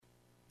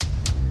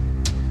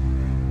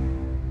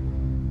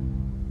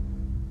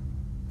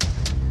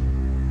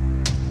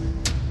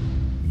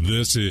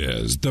This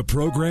is the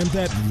program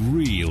that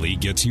really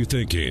gets you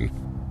thinking.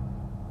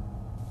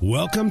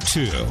 Welcome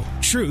to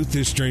Truth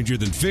is Stranger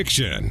Than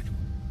Fiction.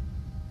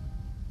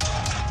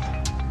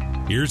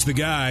 Here's the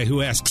guy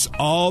who asks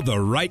all the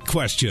right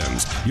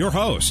questions. Your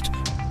host,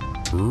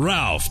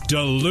 Ralph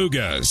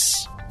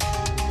DeLugas.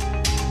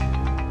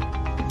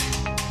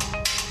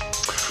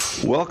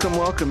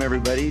 Welcome,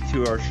 everybody,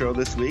 to our show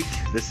this week.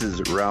 This is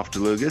Ralph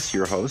DeLugas,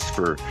 your host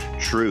for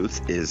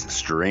Truth is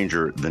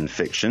Stranger Than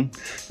Fiction.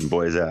 And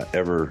boy, has that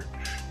ever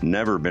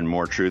never been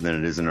more true than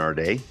it is in our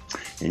day.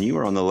 And you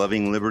are on the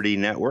Loving Liberty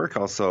Network,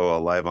 also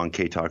live on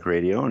K-Talk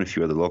Radio and a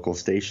few other local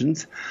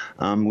stations.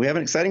 We have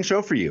an exciting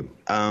show for you.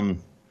 I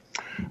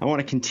want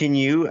to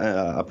continue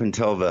up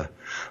until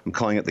I'm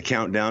calling it the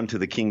countdown to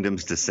the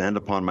kingdom's descent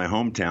upon my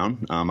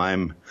hometown.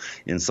 I'm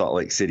in Salt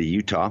Lake City,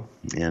 Utah,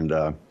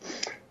 and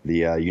the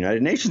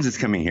United Nations is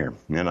coming here,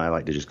 and I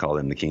like to just call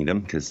them the kingdom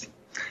because,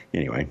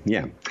 anyway,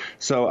 yeah.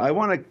 So I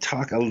want to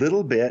talk a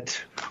little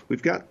bit.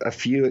 We've got a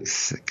few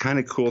kind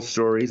of cool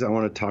stories I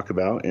want to talk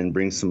about and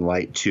bring some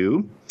light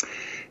to.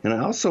 And I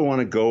also want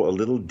to go a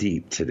little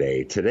deep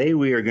today. Today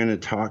we are going to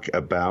talk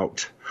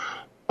about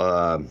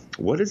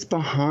what is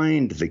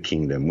behind the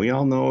kingdom. We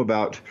all know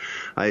about,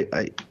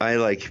 I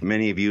like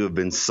many of you, have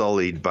been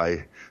sullied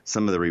by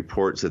some of the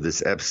reports of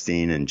this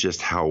Epstein and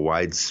just how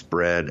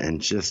widespread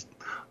and just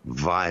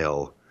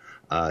vile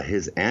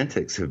his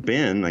antics have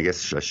been. I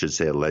guess I should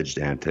say alleged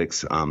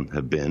antics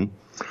have been.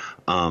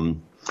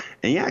 And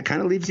yeah, it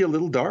kind of leaves you a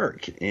little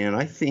dark. And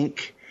I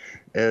think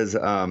as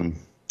a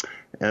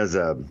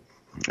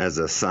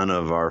son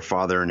of our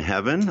Father in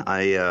heaven,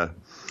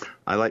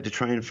 I like to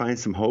try and find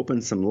some hope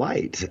and some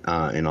light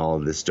in all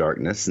of this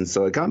darkness. And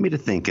so it got me to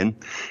thinking,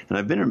 and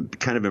I've been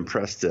kind of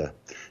impressed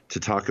to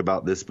talk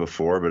about this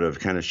before, but I've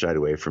kind of shied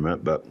away from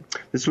it. But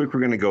this week we're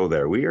going to go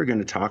there. We are going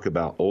to talk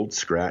about Old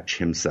Scratch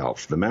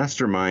himself, the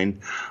mastermind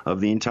of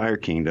the entire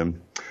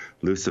kingdom,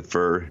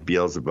 Lucifer,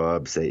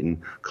 Beelzebub,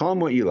 Satan, call him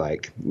what you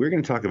like. We're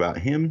going to talk about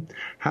him,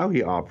 how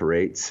he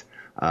operates,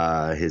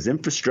 his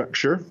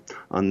infrastructure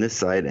on this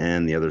side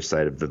and the other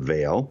side of the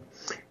veil,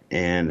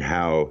 and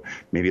how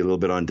maybe a little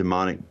bit on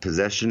demonic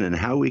possession and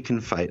how we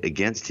can fight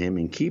against him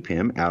and keep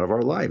him out of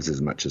our lives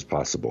as much as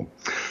possible.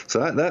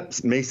 So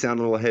that may sound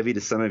a little heavy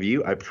to some of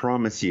you. I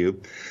promise you,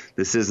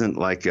 this isn't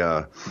like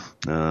a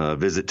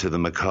visit to the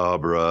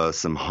macabre,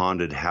 some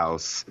haunted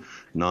house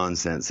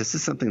nonsense. This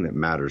is something that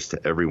matters to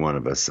every one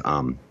of us.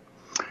 And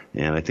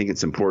I think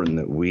it's important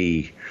that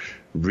we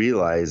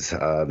realize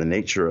the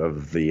nature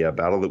of the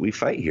battle that we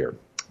fight here.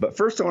 But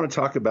first, I want to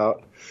talk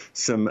about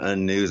some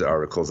news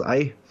articles.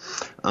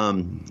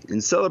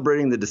 In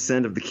celebrating the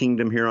descent of the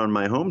kingdom here on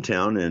my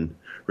hometown, and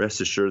rest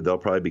assured they'll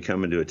probably be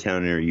coming to a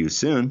town near you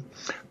soon.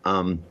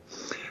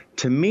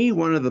 To me,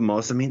 one of the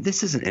most,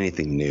 this isn't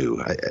anything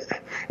new.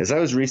 As I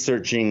was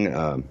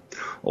researching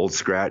Old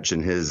Scratch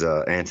and his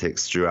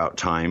antics throughout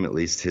time, at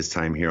least his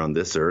time here on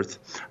this earth,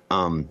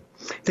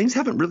 things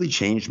haven't really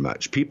changed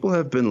much. People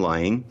have been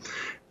lying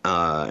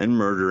and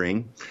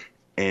murdering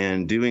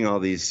and doing all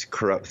these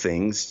corrupt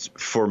things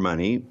for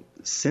money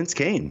since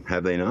Cain,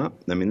 have they not?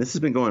 This has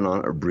been going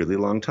on a really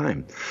long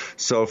time.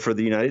 So for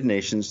the United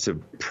Nations to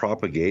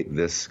propagate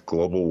this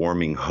global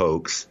warming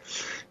hoax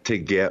to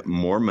get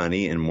more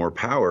money and more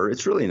power,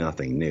 it's really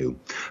nothing new.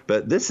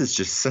 But this is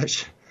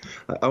just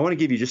I want to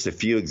give you just a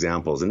few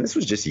examples. And this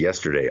was just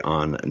yesterday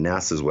on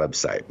NASA's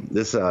website.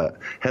 This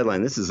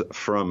headline, this is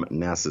from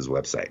NASA's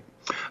website.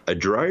 A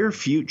drier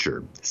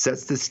future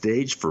sets the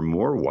stage for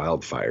more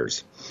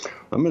wildfires.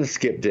 I'm going to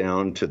skip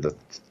down to the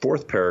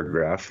fourth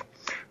paragraph.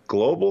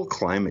 Global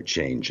climate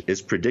change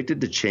is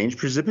predicted to change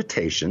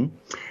precipitation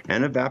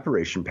and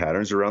evaporation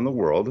patterns around the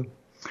world.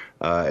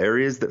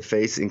 Areas that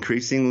face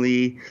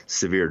increasingly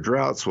severe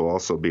droughts will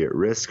also be at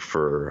risk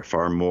for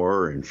far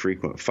more and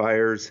frequent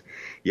fires,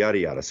 yada,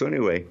 yada. So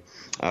anyway,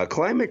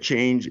 climate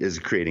change is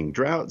creating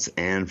droughts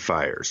and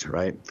fires,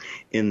 right?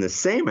 In the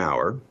same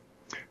hour,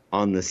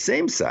 on the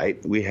same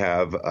site, we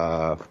have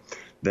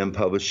them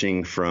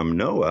publishing from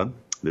NOAA.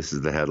 This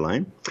is the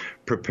headline.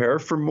 Prepare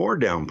for more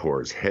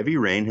downpours. Heavy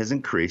rain has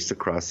increased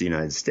across the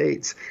United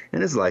States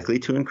and is likely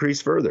to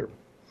increase further.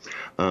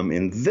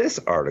 In this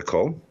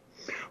article,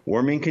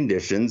 warming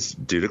conditions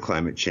due to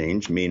climate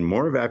change mean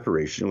more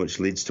evaporation, which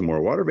leads to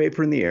more water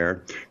vapor in the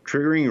air,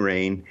 triggering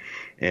rain.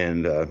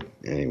 And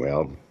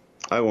anyway,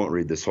 I won't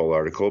read this whole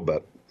article,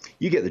 but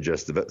you get the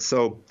gist of it.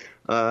 So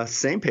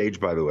same page,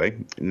 by the way.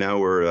 Now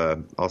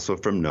we're also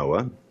from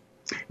NOAA.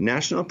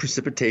 National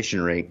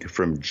precipitation rate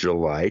from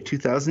July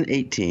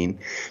 2018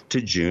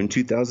 to June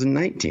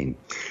 2019.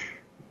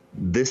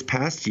 This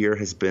past year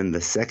has been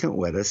the second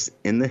wettest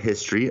in the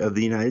history of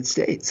the United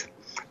States.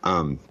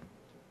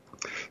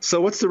 So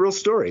what's the real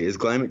story? Is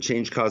climate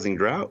change causing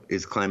drought?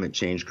 Is climate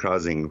change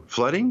causing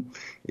flooding?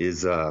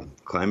 Is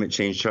climate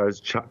change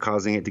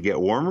causing it to get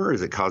warmer?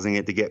 Is it causing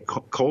it to get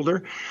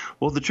colder?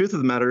 Well, the truth of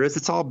the matter is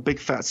it's all a big,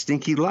 fat,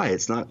 stinky lie.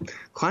 It's not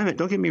climate.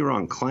 Don't get me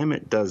wrong.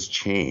 Climate does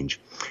change.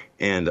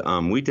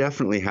 And we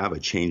definitely have a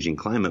changing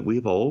climate.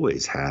 We've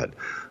always had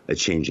a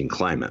changing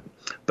climate.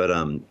 But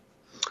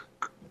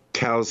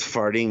cows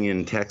farting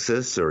in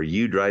Texas or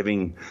you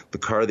driving the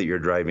car that you're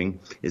driving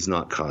is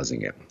not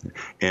causing it.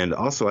 And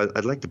also,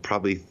 I'd like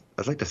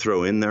to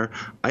throw in there,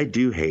 I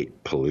do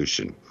hate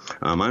pollution.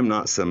 I'm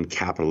not some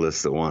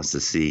capitalist that wants to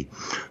see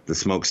the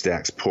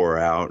smokestacks pour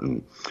out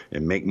and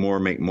make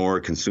more,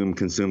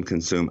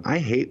 consume. I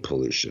hate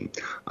pollution.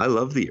 I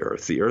love the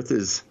earth. The earth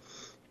is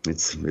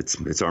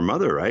it's our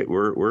mother, right?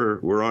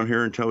 We're on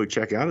here until we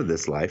check out of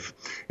this life.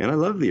 And I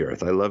love the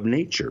earth. I love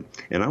nature.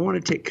 And I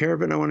want to take care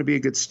of it. And I want to be a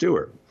good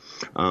steward.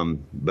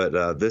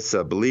 But this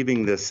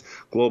believing this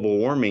global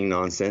warming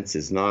nonsense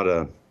is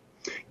not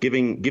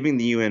giving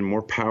the UN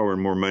more power and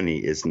more money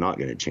is not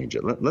going to change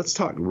it. Let's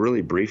talk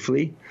really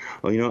briefly.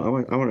 Well,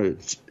 I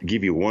want to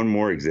give you one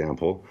more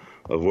example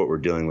of what we're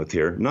dealing with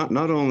here. Not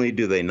only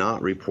do they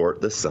not report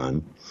the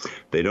sun,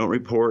 they don't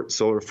report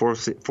solar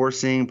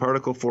forcing,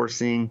 particle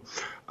forcing.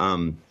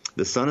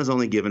 The sun is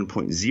only given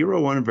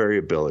 0.01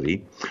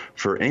 variability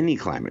for any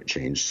climate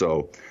change.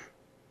 So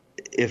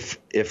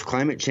if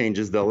climate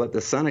changes, they'll let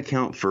the sun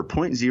account for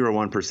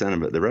 0.01%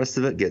 of it. The rest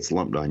of it gets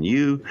lumped on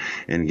you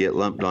and get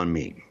lumped on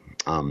me.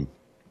 And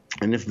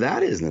if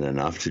that isn't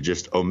enough to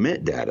just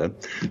omit data,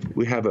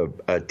 we have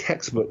a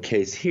textbook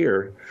case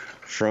here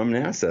from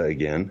NASA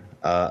again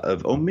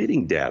of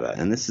omitting data.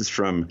 And this is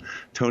from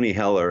Tony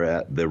Heller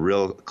at the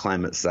Real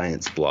Climate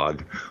Science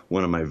blog,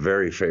 one of my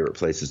very favorite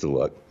places to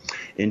look.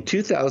 In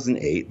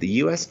 2008, the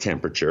U.S.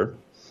 temperature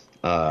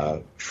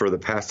for the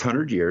past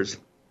 100 years,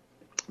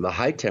 the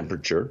high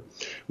temperature,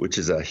 which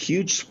is a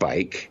huge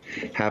spike,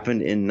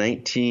 happened in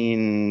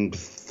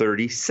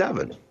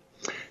 1937.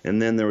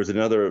 And then there was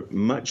another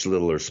much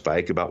littler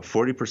spike, about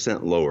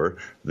 40% lower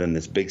than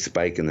this big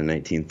spike in the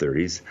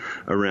 1930s,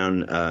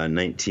 around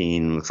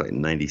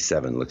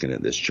 97, looking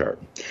at this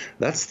chart.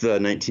 That's the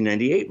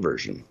 1998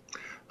 version.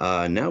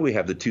 Now we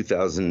have the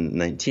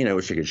 2019, I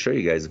wish I could show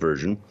you guys the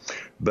version,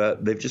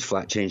 but they've just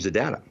flat changed the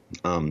data.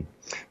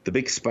 The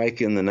big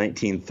spike in the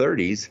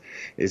 1930s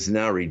is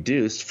now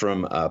reduced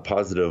from a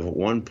positive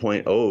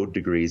 1.0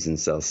 degrees in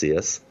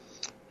Celsius,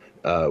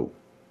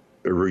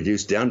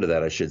 reduced down to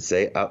that, I should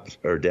say, up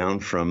or down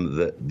from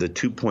the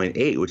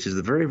 2.8, which is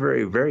the very,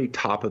 very, very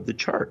top of the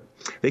chart.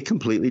 They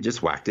completely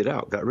just whacked it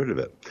out, got rid of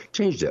it,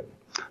 changed it.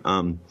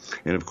 And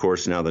of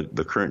course, now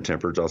the current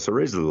temperature also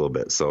raised a little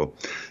bit. So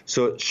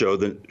it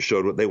showed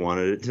what they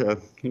wanted it to,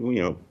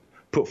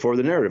 put forward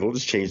the narrative. We'll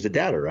just change the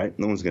data, right?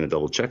 No one's going to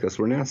double check us.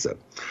 We're NASA.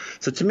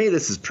 So to me,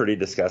 this is pretty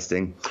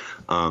disgusting.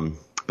 But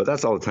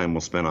that's all the time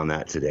we'll spend on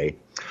that today.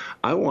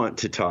 I want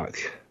to talk.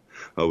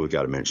 Oh, we've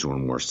got to mention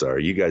one more.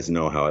 Sorry, you guys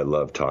know how I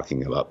love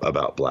talking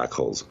about black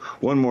holes.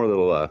 One more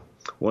little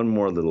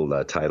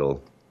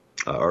title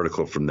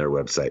article from their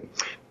website.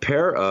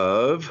 Pair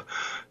of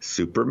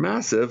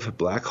supermassive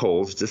black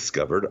holes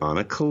discovered on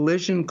a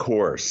collision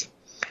course.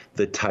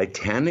 The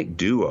Titanic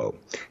duo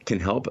can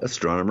help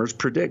astronomers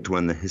predict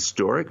when the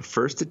historic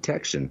first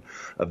detection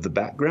of the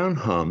background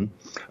hum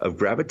of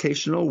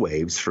gravitational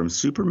waves from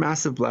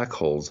supermassive black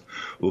holes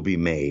will be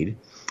made,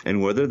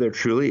 and whether there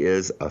truly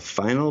is a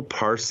final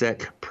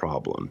parsec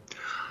problem.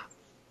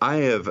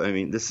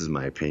 This is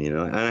my opinion,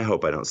 and I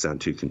hope I don't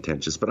sound too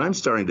contentious, but I'm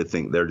starting to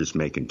think they're just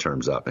making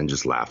terms up and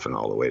just laughing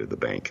all the way to the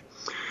bank.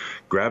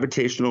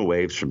 Gravitational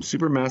waves from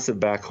supermassive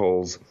black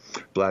holes,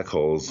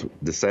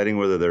 deciding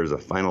whether there's a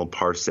final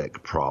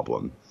parsec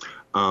problem.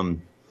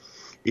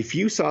 If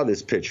you saw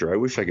this picture, I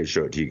wish I could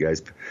show it to you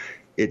guys.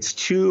 It's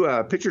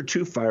picture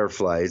two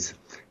fireflies,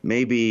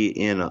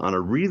 maybe on a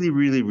really,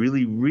 really,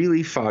 really,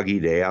 really foggy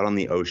day out on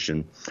the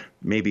ocean,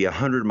 maybe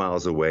 100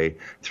 miles away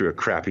through a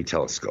crappy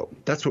telescope.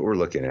 That's what we're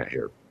looking at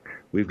here.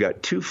 We've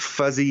got two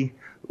fuzzy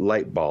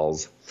light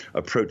balls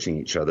approaching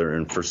each other,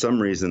 and for some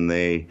reason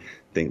they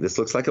think this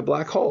looks like a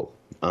black hole.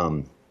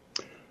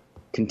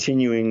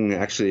 Continuing,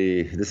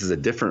 actually, this is a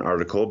different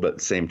article, but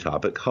same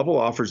topic. Hubble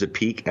offers a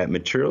peek at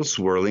material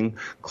swirling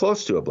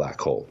close to a black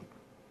hole.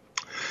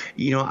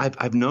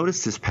 I've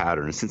noticed this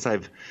pattern since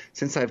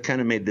I've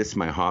kind of made this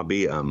my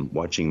hobby,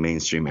 watching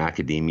mainstream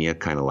academia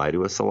kind of lie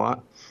to us a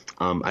lot.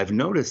 I've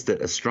noticed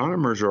that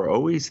astronomers are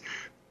always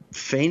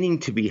feigning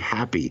to be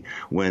happy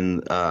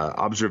when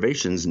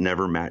observations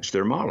never match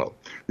their model.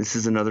 This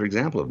is another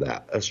example of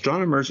that.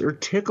 Astronomers are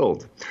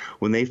tickled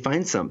when they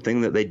find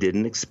something that they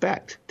didn't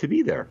expect to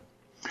be there.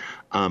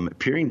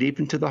 Peering deep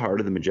into the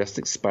heart of the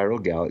majestic spiral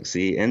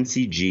galaxy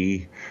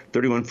NCG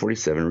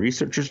 3147,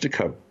 researchers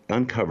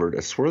uncovered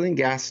a swirling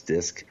gas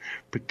disk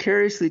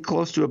precariously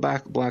close to a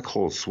black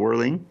hole,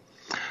 swirling,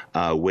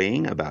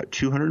 weighing about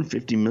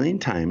 250 million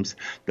times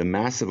the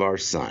mass of our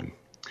sun.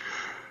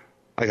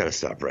 I got to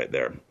stop right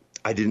there.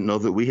 I didn't know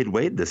that we had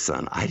weighed the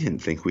sun. I didn't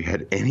think we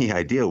had any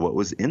idea what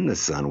was in the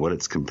sun, what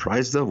it's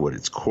comprised of, what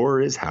its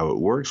core is, how it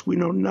works. We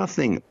know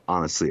nothing,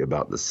 honestly,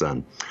 about the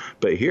sun.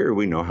 But here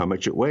we know how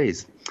much it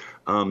weighs.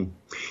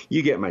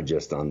 You get my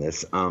gist on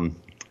this.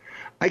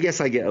 I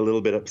guess I get a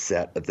little bit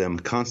upset at them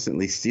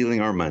constantly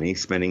stealing our money,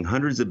 spending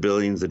hundreds of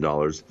billions of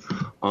dollars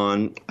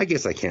on, I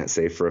guess I can't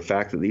say for a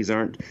fact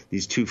that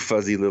these two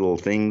fuzzy little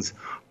things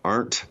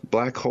aren't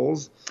black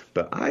holes,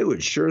 but I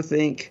would sure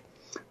think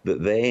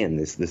that they and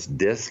this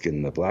disk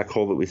and the black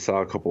hole that we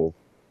saw a couple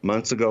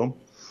months ago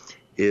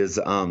is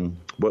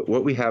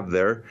what we have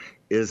there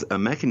is a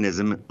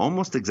mechanism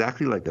almost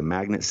exactly like the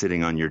magnet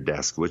sitting on your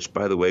desk, which,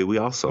 by the way, we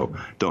also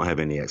don't have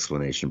any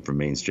explanation from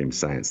mainstream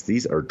science.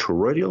 These are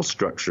toroidal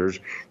structures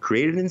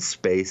created in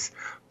space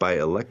by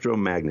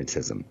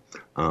electromagnetism.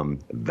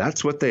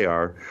 That's what they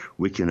are.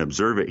 We can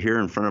observe it here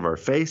in front of our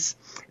face,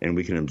 and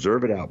we can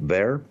observe it out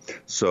there.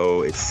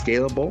 So it's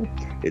scalable,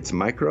 it's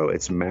micro,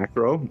 it's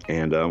macro,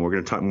 and we're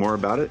going to talk more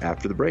about it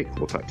after the break.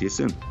 We'll talk to you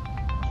soon.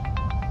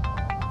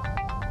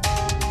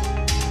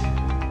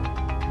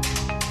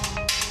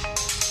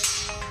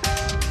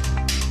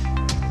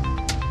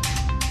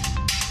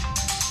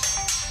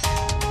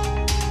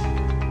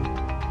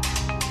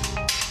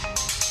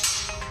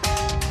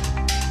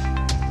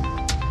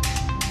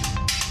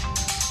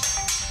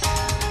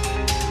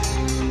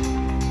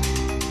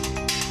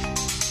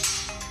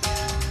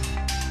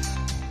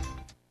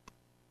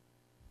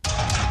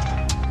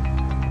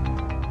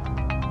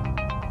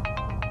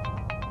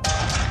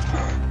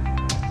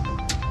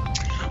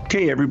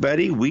 Okay,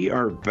 everybody, we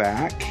are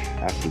back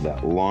after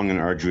that long and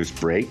arduous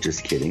break.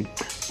 Just kidding.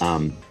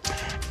 I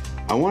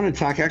want to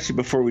talk, actually,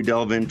 before we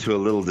delve into a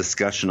little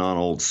discussion on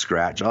Old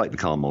Scratch. I like to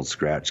call him Old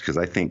Scratch because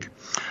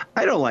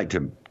I don't like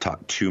to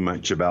talk too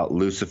much about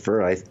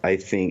Lucifer. I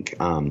think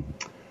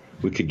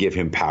we could give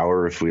him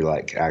power if we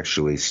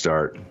actually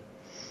start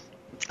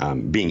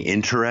being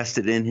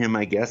interested in him,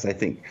 I guess. I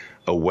think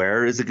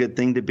aware is a good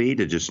thing to be,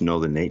 to just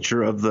know the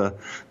nature of the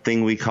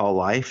thing we call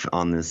life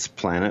on this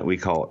planet we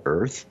call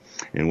Earth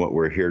and what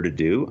we're here to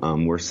do.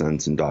 We're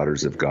sons and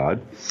daughters of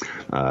God,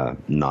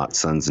 not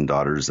sons and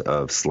daughters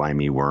of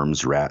slimy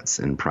worms, rats,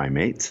 and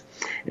primates.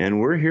 And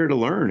we're here to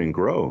learn and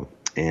grow.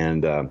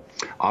 And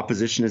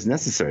opposition is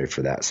necessary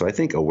for that. So I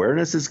think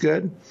awareness is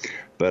good,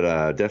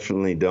 but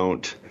definitely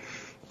don't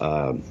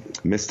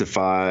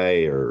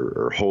mystify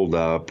or hold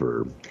up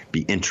or be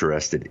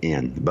interested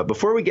in. But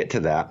before we get to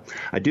that,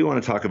 I do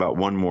want to talk about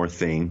one more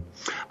thing.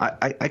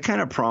 I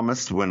kind of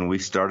promised when we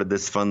started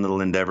this fun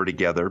little endeavor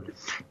together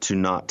to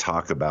not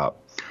talk about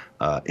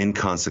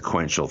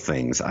inconsequential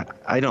things.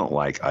 I don't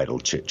like idle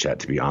chit-chat,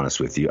 to be honest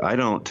with you. I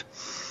don't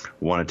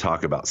want to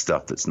talk about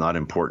stuff that's not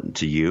important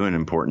to you and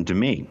important to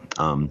me.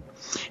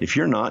 If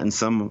you're not in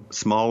some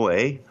small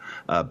way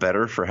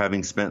better for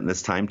having spent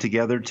this time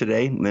together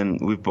today, then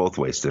we've both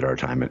wasted our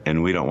time,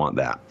 and we don't want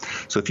that.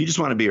 So if you just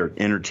want to be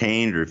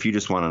entertained, or if you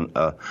just want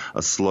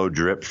a slow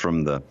drip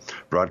from the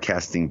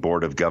Broadcasting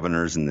Board of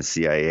Governors and the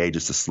CIA,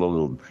 just a slow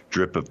little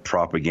drip of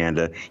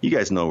propaganda, you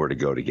guys know where to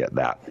go to get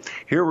that.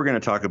 Here we're going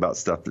to talk about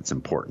stuff that's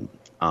important.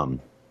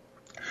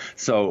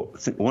 So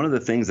one of the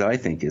things that I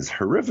think is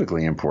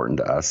horrifically important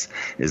to us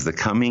is the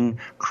coming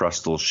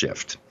crustal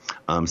shift.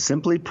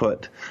 Simply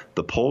put,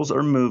 the poles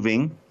are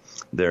moving.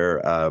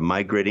 They're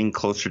migrating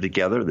closer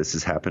together. This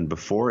has happened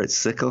before. It's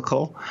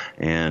cyclical,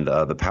 and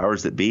the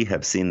powers that be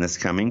have seen this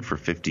coming for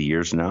 50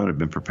 years now and have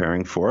been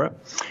preparing for it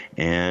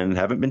and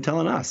haven't been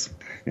telling us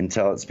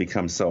until it's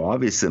become so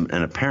obvious and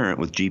apparent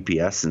with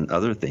GPS and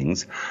other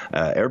things.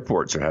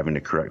 Airports are having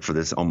to correct for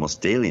this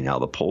almost daily now.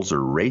 The poles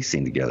are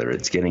racing together.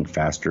 It's getting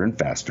faster and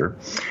faster,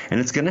 and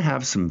it's going to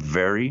have some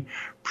very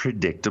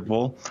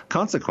predictable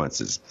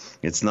consequences.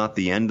 It's not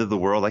the end of the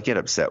world. I get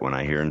upset when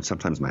I hear, and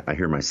sometimes I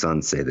hear my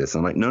son say this.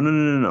 I'm like,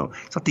 no.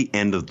 It's not the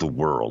end of the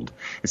world.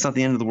 It's not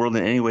the end of the world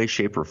in any way,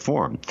 shape, or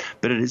form.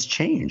 But it is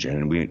change,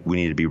 and we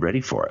need to be ready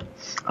for it.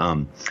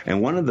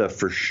 And one of the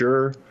for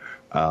sure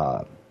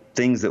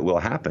things that will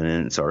happen,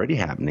 and it's already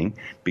happening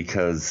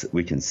because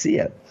we can see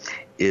it,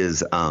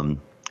 is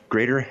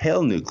greater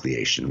hail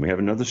nucleation. We have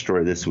another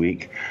story this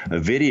week, a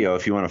video.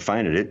 If you want to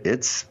find it,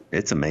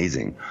 it's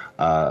amazing.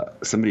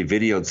 Somebody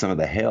videoed some of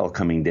the hail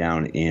coming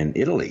down in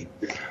Italy.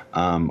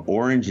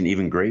 Orange and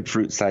even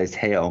grapefruit-sized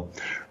hail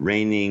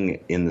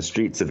raining in the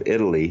streets of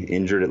Italy,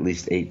 injured at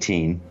least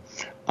 18.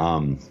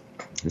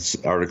 This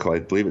article, I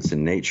believe it's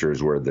in Nature,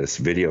 is where this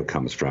video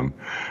comes from.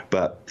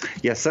 But,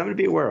 yeah, something to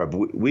be aware of.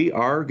 We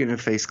are going to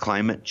face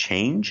climate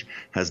change.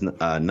 Has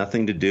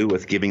nothing to do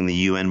with giving the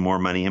UN more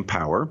money and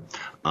power,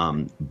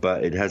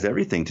 but it has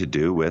everything to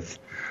do with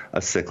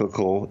a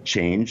cyclical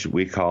change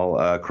we call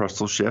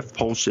crustal shift,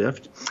 pole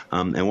shift.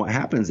 And what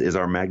happens is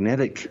our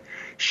magnetic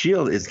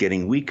shield is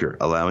getting weaker,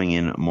 allowing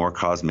in more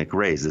cosmic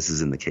rays. This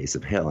is in the case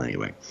of hail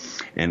anyway.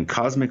 And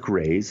cosmic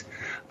rays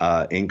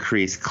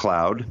increase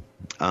cloud,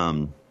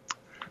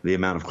 the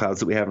amount of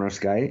clouds that we have in our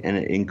sky, and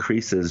it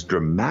increases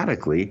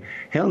dramatically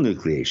hail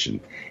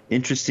nucleation.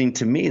 Interesting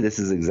to me, this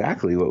is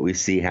exactly what we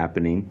see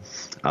happening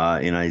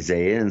in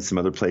Isaiah and some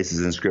other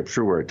places in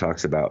Scripture where it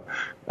talks about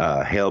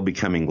hail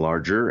becoming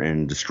larger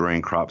and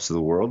destroying crops of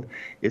the world.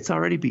 It's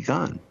already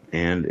begun,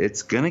 and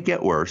it's going to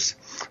get worse.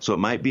 So it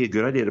might be a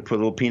good idea to put a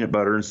little peanut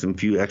butter and some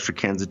few extra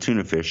cans of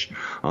tuna fish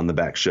on the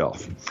back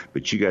shelf.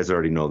 But you guys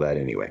already know that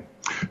anyway.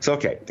 So,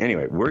 okay,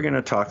 anyway, we're going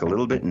to talk a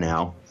little bit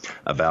now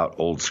about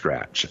Old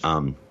Scratch.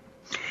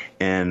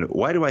 And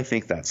why do I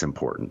think that's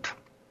important?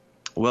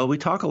 Well, we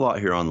talk a lot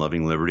here on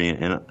Loving Liberty,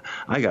 and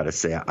I got to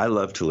say, I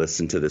love to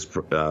listen to this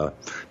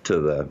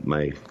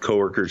my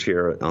coworkers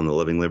here on the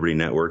Loving Liberty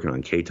Network and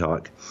on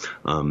K-Talk.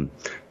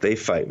 They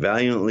fight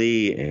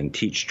valiantly and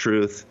teach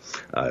truth,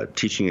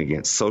 teaching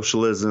against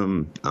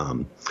socialism,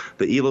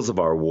 the evils of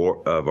our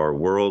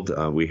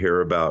world. We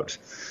hear about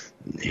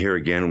here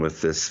again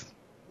with this,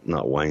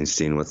 not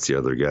Weinstein, what's the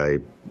other guy?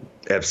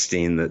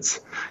 Epstein, that's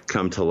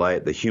come to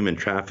light, the human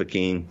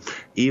trafficking,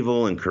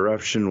 evil and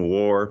corruption,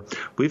 war.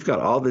 We've got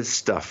all this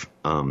stuff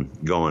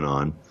going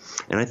on.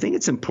 And I think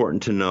it's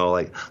important to know,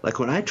 like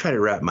when I try to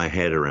wrap my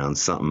head around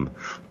something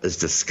as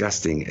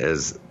disgusting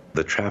as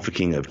the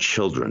trafficking of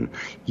children,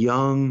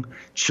 young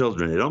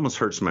children, it almost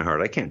hurts my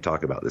heart. I can't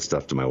talk about this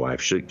stuff to my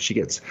wife. She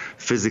gets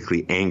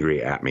physically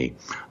angry at me.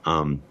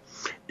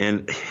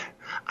 And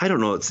I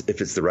don't know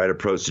if it's the right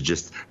approach to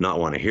just not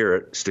want to hear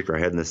it, stick our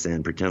head in the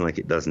sand, pretend like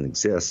it doesn't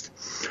exist.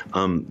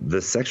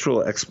 The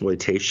sexual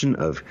exploitation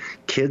of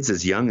kids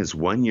as young as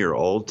 1 year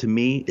old, to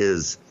me,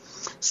 is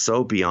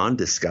so beyond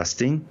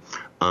disgusting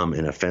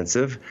and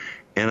offensive.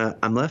 And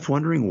I'm left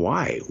wondering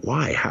why?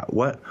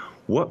 What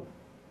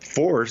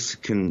force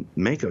can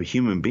make a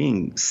human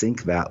being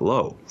sink that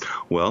low?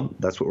 Well,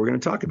 that's what we're going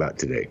to talk about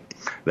today.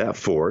 That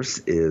force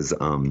is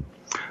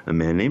a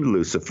man named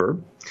Lucifer.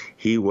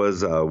 He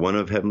was one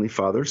of Heavenly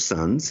Father's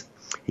sons.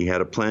 He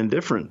had a plan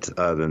different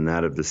than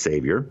that of the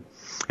Savior.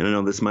 And I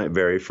know this might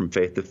vary from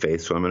faith to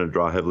faith, so I'm going to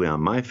draw heavily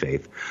on my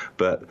faith.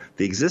 But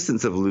the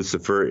existence of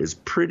Lucifer is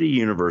pretty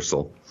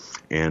universal.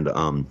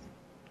 And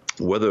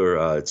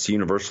whether it's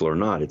universal or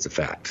not, it's a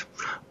fact.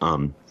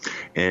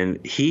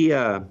 And he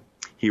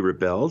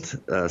rebelled,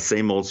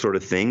 same old sort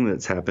of thing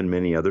that's happened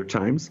many other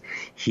times.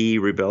 He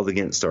rebelled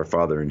against our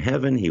Father in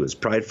heaven. He was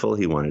prideful.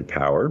 He wanted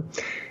power.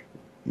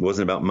 It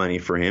wasn't about money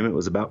for him. It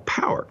was about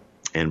power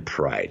and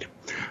pride.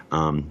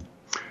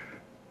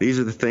 These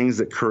are the things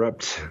that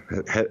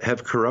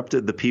have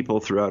corrupted the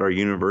people throughout our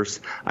universe.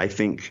 I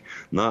think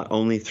not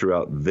only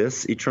throughout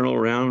this eternal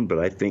round, but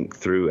I think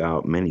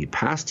throughout many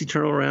past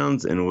eternal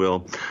rounds and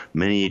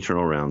many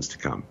eternal rounds to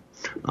come.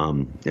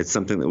 It's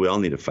something that we all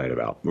need to fight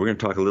about. We're going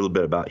to talk a little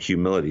bit about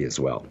humility as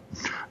well.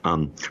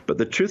 But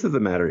the truth of the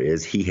matter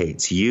is he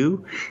hates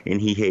you and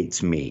he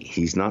hates me.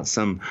 He's not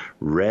some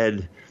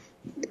red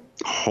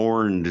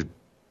horned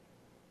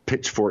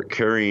pitchfork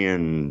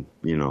carrying,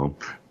 I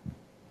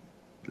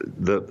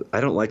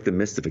don't like the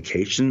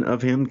mystification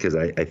of him because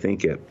I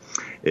think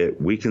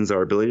it weakens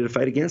our ability to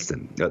fight against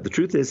him. The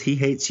truth is he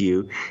hates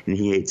you and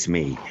he hates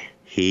me.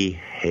 He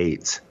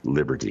hates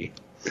liberty.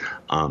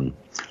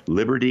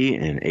 Liberty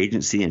and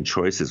agency and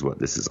choice is what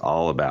this is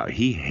all about.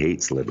 He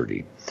hates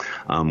liberty,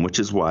 which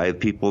is why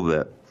people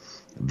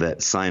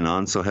that sign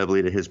on so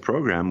heavily to his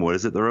program, what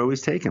is it they're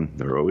always taking?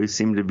 They always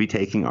seem to be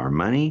taking our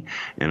money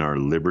and our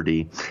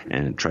liberty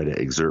and try to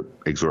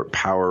exert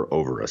power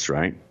over us,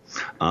 right?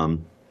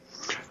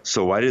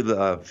 So why do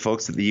the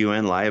folks at the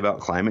UN lie about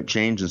climate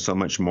change and so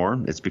much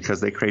more? It's because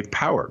they crave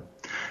power.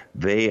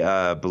 They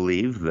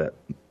believe that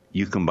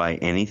you can buy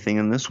anything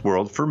in this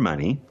world for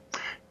money,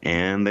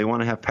 and they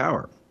want to have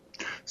power.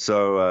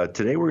 So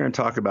today we're going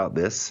to talk about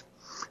this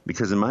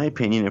because, in my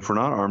opinion, if we're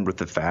not armed with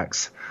the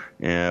facts,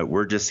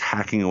 we're just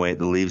hacking away at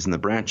the leaves and the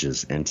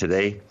branches. And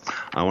today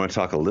I want to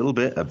talk a little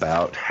bit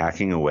about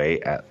hacking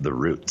away at the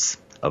roots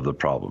of the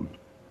problem.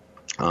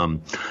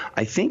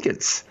 I think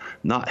it's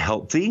not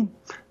healthy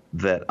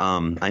that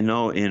I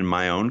know in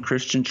my own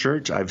Christian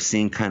church, I've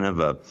seen kind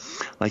of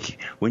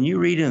when you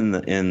read in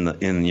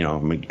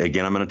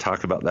again, I'm going to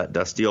talk about that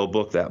dusty old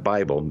book, that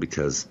Bible,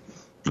 because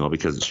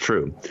it's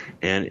true.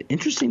 And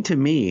interesting to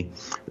me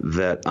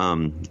that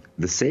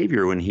the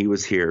Savior, when he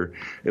was here,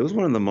 it was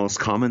one of the most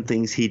common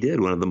things he did,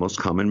 one of the most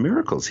common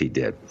miracles he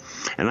did.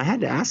 And I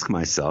had to ask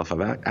myself,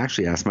 I've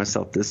actually asked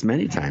myself this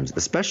many times,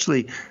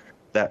 especially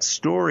that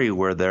story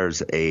where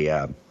there's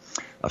a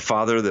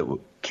father that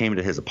came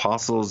to his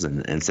apostles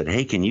and said,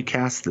 hey, can you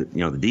cast the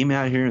demon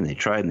out here? And they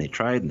tried and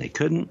they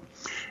couldn't.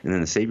 And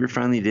then the Savior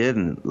finally did.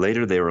 And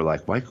later they were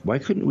like, why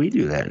couldn't we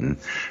do that? And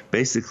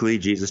basically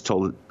Jesus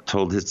told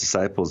his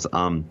disciples,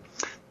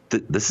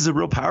 this is a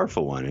real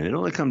powerful one. And it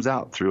only comes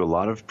out through a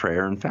lot of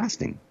prayer and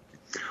fasting.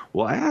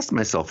 Well, I asked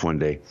myself one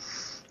day,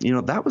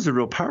 that was a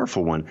real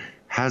powerful one.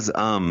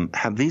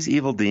 Have these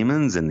evil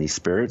demons and these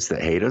spirits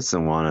that hate us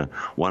and want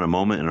a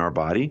moment in our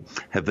body,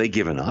 have they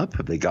given up?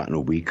 Have they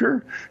gotten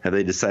weaker? Have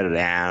they decided,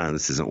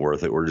 this isn't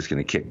worth it. We're just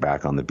going to kick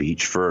back on the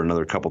beach for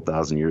another couple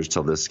thousand years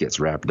till this gets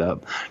wrapped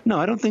up? No,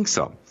 I don't think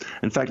so.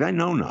 In fact, I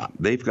know not.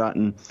 They've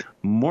gotten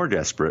more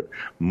desperate,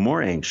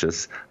 more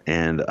anxious,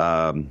 and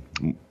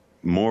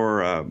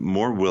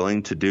more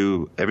willing to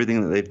do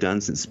everything that they've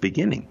done since the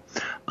beginning.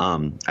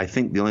 I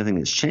think the only thing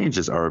that's changed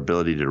is our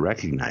ability to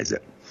recognize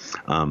it.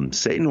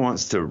 Satan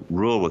wants to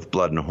rule with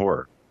blood and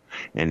horror,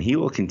 and he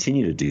will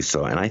continue to do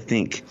so. And I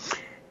think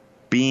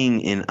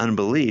being in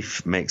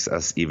unbelief makes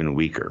us even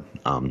weaker.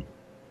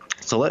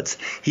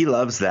 He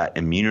loves that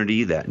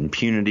immunity, that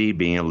impunity,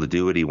 being able to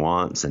do what he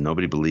wants, and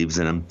nobody believes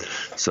in him.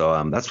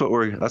 So that's why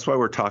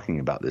we're talking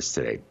about this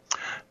today.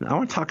 Now, I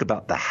want to talk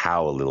about the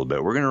how a little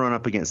bit. We're going to run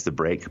up against the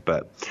break,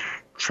 but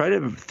try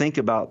to think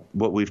about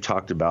what we've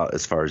talked about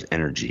as far as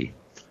energy,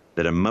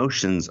 that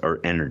emotions are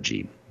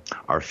energy.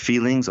 Our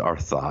feelings, our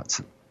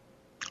thoughts,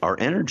 our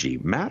energy,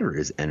 matter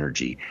is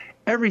energy.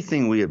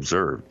 Everything we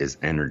observe is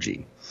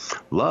energy.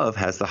 Love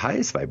has the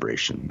highest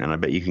vibration, and I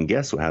bet you can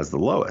guess what has the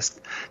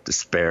lowest.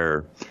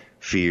 Despair,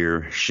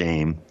 fear,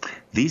 shame,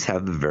 these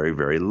have the very,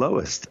 very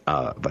lowest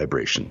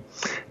vibration.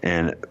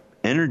 And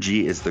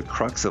energy is the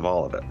crux of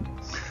all of it.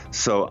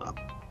 So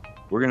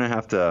we're going to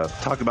have to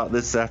talk about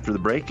this after the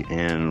break,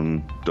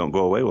 and don't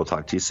go away. We'll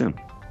talk to you soon.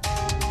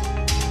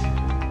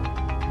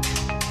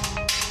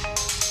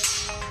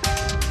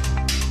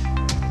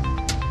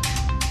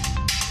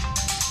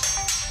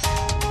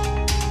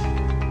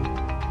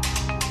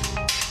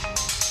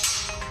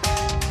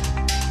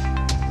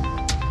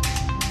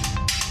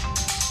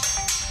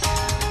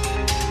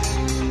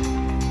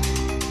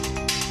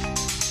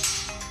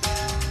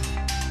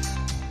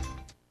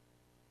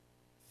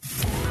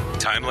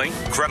 Timely,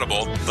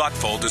 credible,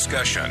 thoughtful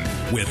discussion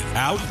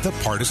without the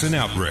partisan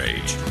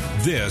outrage.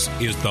 This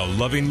is the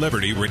Loving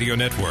Liberty Radio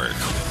Network.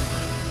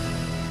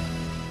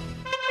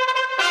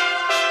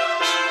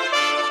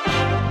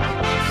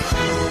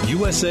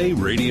 USA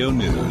Radio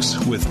News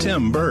with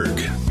Tim Berg.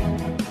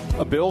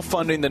 A bill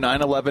funding the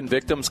 9/11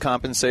 Victims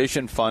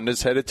Compensation Fund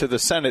is headed to the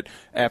Senate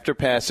after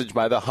passage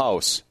by the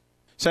House.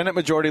 Senate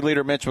Majority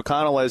Leader Mitch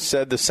McConnell has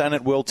said the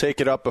Senate will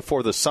take it up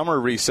before the summer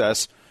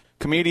recess.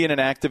 Comedian and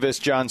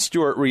activist Jon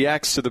Stewart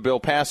reacts to the bill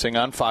passing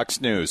on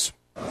Fox News.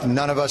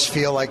 None of us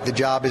feel like the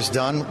job is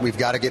done. We've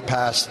got to get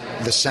past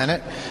the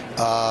Senate.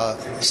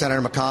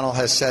 Senator McConnell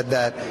has said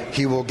that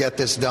he will get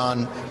this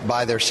done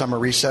by their summer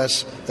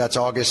recess. That's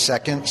August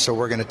 2nd, so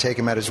we're going to take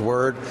him at his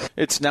word.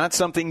 It's not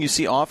something you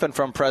see often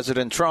from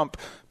President Trump,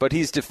 but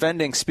he's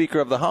defending Speaker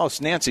of the House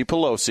Nancy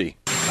Pelosi.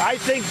 I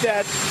think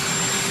that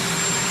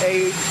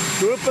a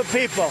group of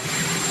people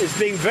is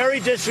being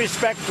very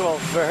disrespectful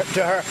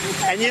to her.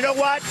 And you know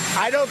what?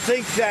 I don't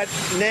think that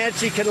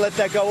Nancy can let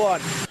that go on.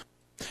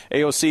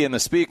 AOC and the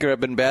Speaker have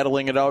been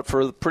battling it out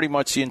for pretty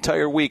much the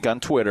entire week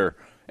on Twitter.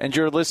 And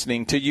you're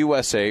listening to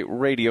USA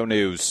Radio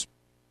News.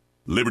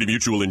 Liberty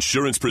Mutual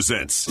Insurance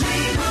presents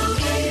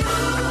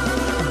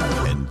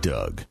And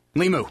Doug.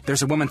 Limu,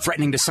 there's a woman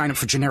threatening to sign up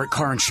for generic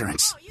car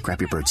insurance.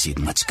 Grab your birdseed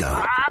and let's go.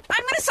 I'm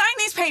going to sign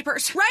these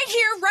papers right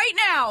here, right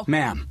now.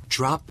 Ma'am,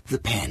 drop the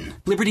pen.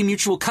 Liberty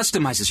Mutual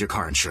customizes your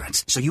car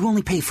insurance, so you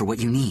only pay for what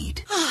you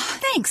need.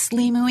 Thanks,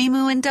 Limu,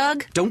 Emu, and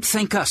Doug. Don't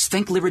thank us.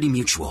 Thank Liberty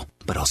Mutual.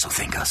 But also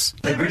thank us.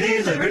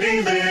 Liberty,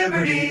 liberty,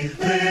 liberty,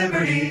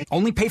 liberty.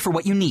 Only pay for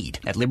what you need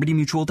at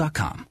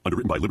libertymutual.com.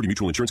 Underwritten by Liberty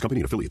Mutual Insurance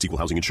Company and affiliates. Equal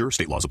housing insurer.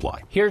 State laws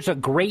apply. Here's a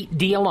great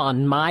deal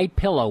on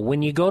MyPillow.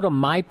 When you go to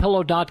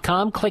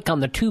MyPillow.com, click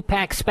on the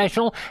 2-pack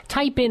special,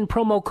 type in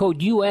promo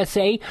code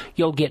USA,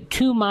 you'll get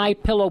 2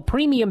 MyPillow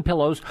premium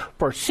pillows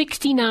for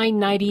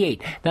 $69.98.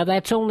 Now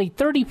that's only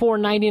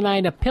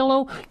 $34.99 a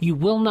pillow. You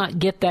will not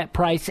get that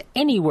price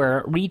anywhere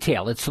at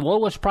retail. It's the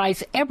lowest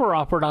price ever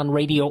offered on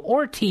radio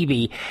or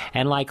TV.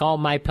 And like all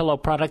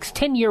MyPillow products,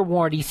 10-year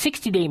warranty,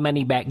 60-day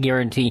money-back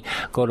guarantee.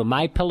 Go to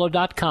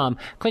MyPillow.com,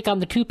 click on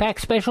the 2-pack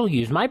special,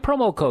 use my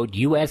promo code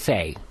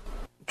USA.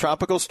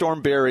 Tropical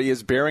Storm Barry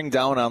is bearing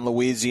down on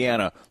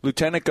Louisiana.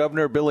 Lieutenant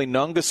Governor Billy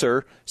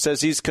Nungesser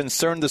says he's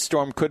concerned the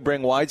storm could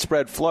bring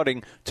widespread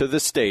flooding to the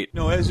state.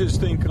 As this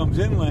thing comes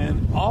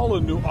inland, all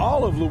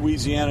of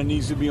Louisiana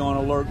needs to be on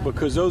alert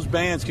because those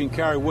bands can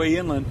carry way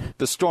inland.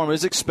 The storm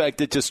is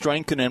expected to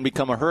strengthen and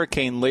become a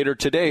hurricane later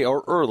today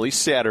or early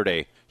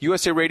Saturday.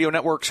 USA Radio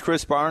Network's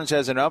Chris Barnes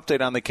has an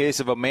update on the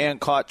case of a man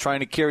caught trying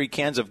to carry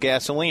cans of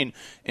gasoline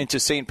into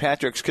St.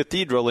 Patrick's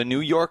Cathedral in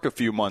New York a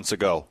few months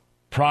ago.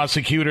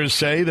 Prosecutors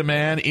say the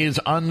man is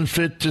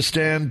unfit to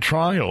stand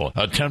trial.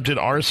 Attempted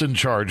arson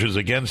charges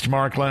against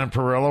Mark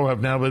Lamparello have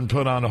now been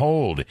put on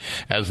hold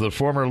as the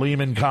former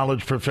Lehman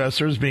College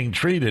professor is being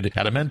treated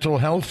at a mental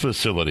health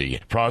facility.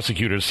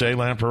 Prosecutors say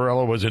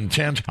Lamparello was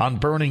intent on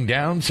burning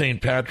down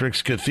St.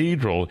 Patrick's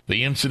Cathedral.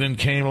 The incident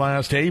came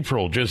last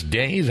April, just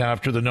days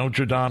after the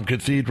Notre Dame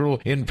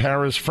Cathedral in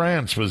Paris,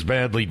 France was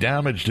badly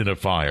damaged in a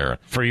fire.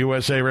 For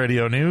USA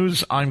Radio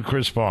News, I'm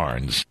Chris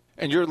Barnes.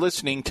 And you're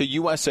listening to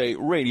USA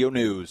Radio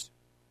News.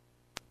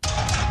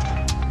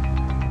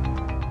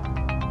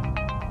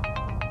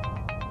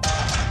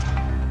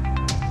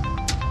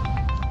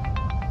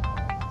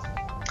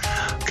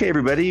 Okay,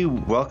 everybody,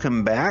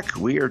 welcome back.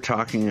 We are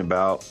talking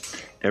about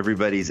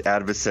everybody's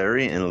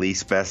adversary and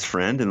least best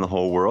friend in the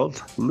whole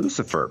world,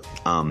 Lucifer.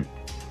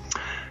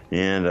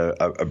 And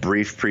a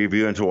brief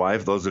preview into why,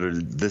 for those that are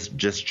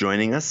just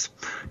joining us.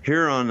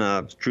 Here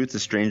on Truth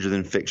is Stranger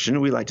Than Fiction,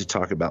 we like to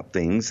talk about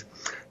things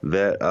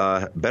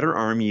that better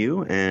arm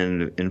you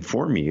and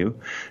inform you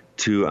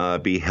to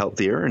be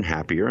healthier and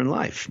happier in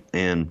life.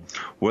 And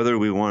whether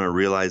we want to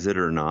realize it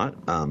or not,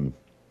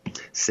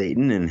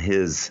 Satan and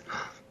his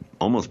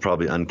almost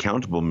probably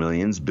uncountable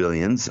millions,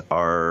 billions,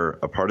 are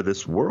a part of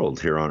this world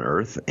here on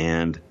Earth,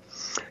 and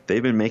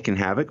they've been making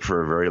havoc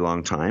for a very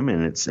long time,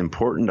 and it's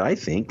important, I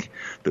think,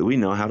 that we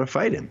know how to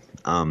fight him.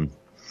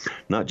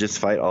 Not just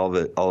fight all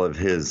of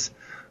his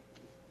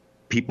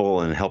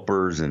people and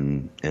helpers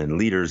and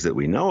leaders that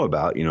we know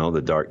about,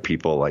 the dark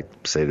people like,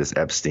 say, this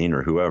Epstein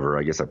or whoever.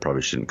 I guess I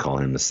probably shouldn't call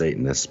him a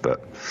Satanist,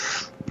 but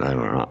I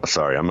don't know.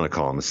 Sorry, I'm going to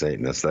call him a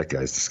Satanist. That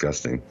guy's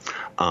disgusting.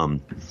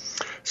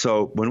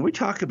 So when we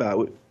talk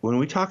about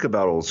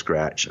Old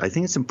Scratch, I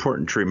think it's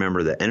important to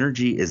remember that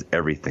energy is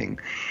everything.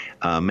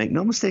 Make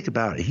no mistake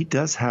about it. He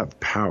does have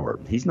power.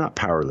 He's not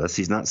powerless.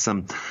 He's not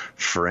some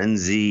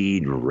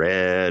frenzied,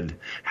 red,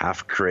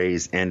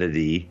 half-crazed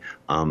entity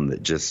that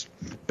just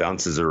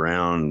bounces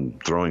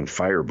around throwing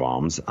fire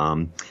bombs.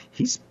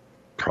 He's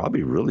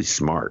probably really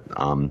smart.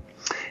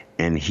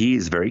 And he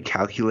is very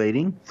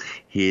calculating.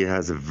 He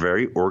has a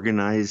very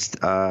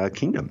organized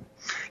kingdom.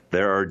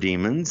 There are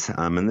demons,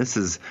 and this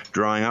is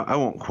drawing out. I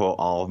won't quote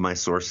all of my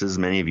sources.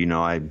 Many of you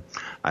know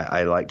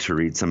I like to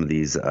read some of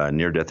these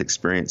near-death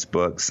experience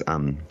books,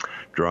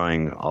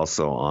 drawing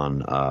also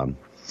on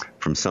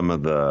from some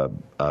of the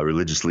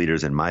religious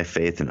leaders in my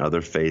faith and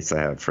other faiths.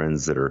 I have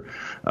friends that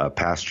are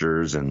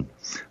pastors, and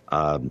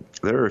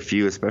there are a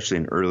few, especially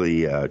in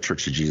early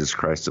Church of Jesus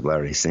Christ of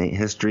Latter-day Saint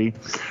history.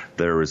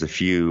 There was a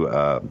few,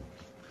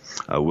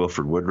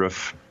 Wilford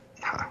Woodruff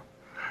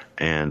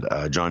and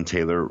John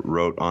Taylor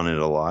wrote on it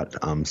a lot.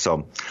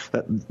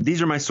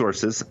 These are my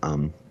sources,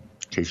 in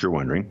case you're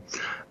wondering.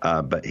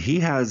 But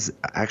he has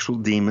actual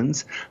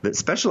demons that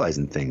specialize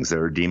in things.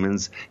 There are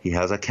demons. He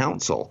has a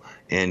council,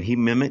 and he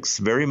mimics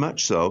very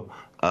much so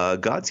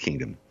God's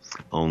kingdom,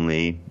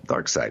 only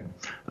dark side.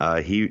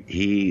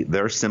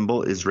 Their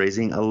symbol is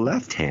raising a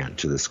left hand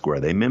to the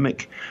square. They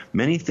mimic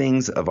many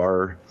things of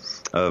our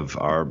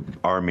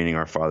meaning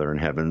our Father in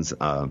heaven's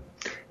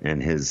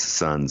and his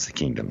Son's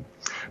kingdom.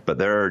 But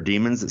there are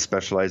demons that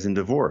specialize in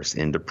divorce,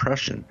 in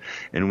depression.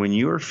 And when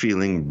you are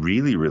feeling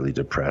really, really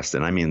depressed,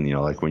 and I mean,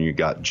 like when you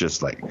got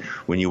just like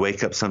when you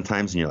wake up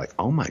sometimes and you're like,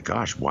 oh my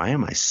gosh, why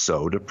am I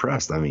so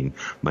depressed? I mean,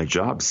 my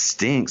job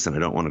stinks and I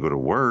don't want to go to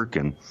work,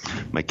 and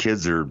my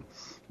kids are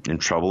in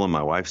trouble and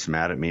my wife's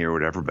mad at me or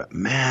whatever. But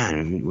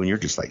man, when you're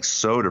just like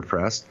so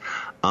depressed,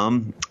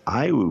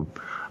 I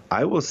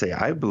will say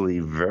I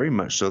believe very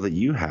much so that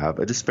you have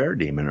a despair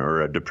demon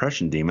or a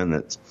depression demon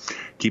that's,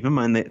 keep in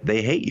mind that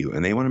they hate you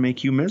and they want to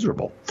make you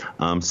miserable.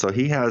 So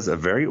he has a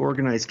very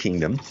organized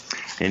kingdom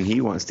and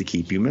he wants to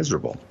keep you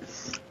miserable.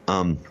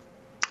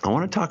 I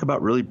want to talk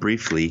about really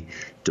briefly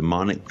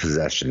demonic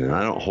possession. And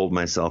I don't hold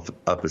myself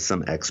up as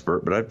some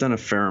expert, but I've done a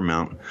fair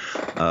amount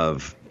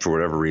for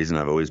whatever reason,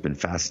 I've always been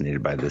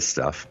fascinated by this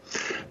stuff.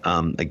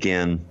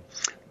 Again,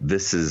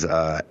 this is,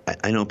 I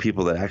know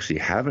people that actually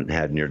haven't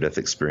had near-death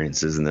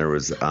experiences, and there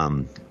was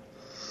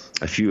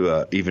a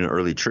few even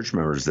early church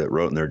members that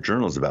wrote in their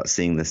journals about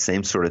seeing the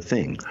same sort of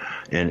thing.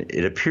 And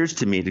it appears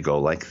to me to go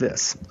like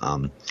this.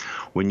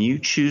 When you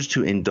choose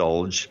to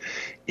indulge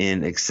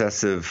in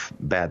excessive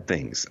bad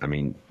things, I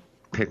mean,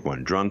 pick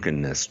one,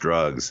 drunkenness,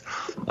 drugs,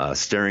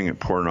 staring at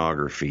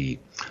pornography,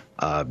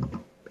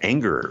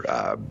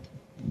 anger,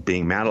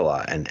 being mad a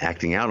lot and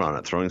acting out on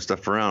it, throwing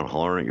stuff around,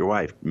 hollering at your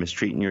wife,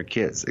 mistreating your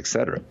kids,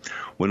 etc.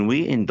 When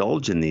we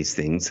indulge in these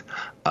things,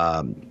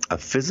 a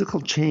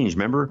physical change,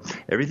 remember,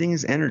 everything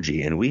is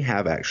energy, and we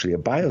have actually a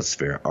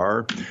biosphere,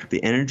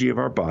 the energy of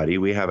our body.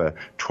 We have a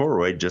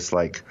toroid, just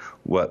like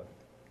what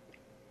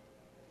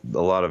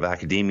a lot of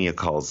academia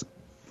calls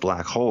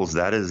black holes.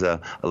 That is a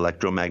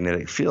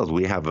electromagnetic field.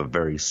 We have a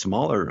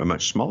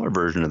much smaller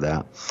version of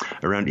that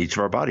around each of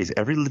our bodies.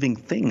 Every living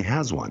thing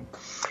has one.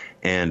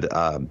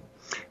 And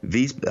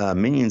these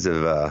minions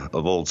of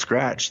Old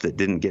Scratch that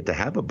didn't get to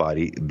have a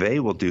body, they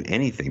will do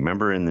anything.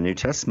 Remember, in the New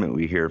Testament,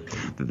 we hear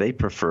that they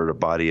preferred a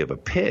body of a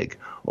pig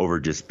over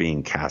just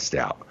being cast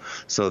out.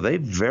 So they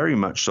very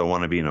much so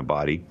want to be in a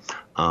body,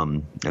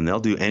 and they'll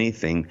do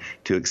anything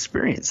to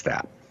experience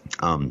that.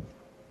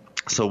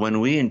 So when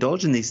we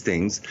indulge in these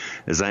things,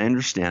 as I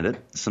understand it,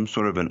 some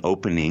sort of an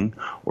opening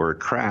or a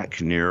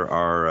crack near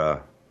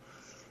our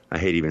I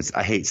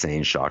hate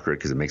saying chakra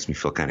because it makes me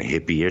feel kind of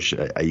hippie-ish.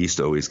 I used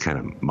to always kind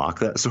of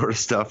mock that sort of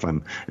stuff.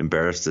 I'm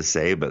embarrassed to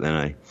say, but then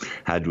I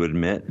had to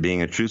admit,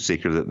 being a truth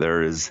seeker, that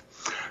there is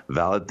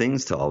valid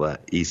things to all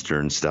that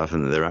Eastern stuff,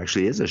 and that there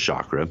actually is a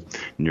chakra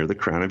near the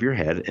crown of your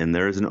head, and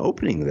there is an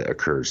opening that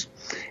occurs.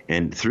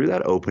 And through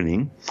that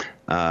opening,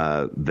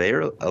 they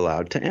are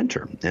allowed to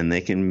enter, and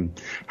they can,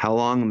 how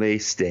long they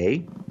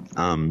stay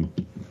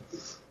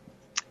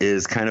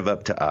is kind of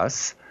up to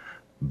us,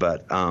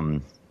 but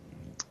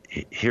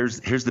here's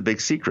the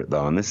big secret,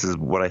 though, and this is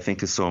what I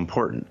think is so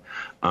important,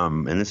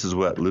 and this is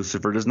what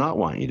Lucifer does not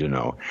want you to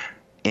know.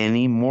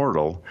 Any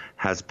mortal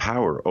has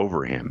power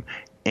over him.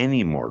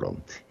 Any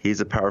mortal. He's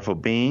a powerful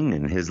being,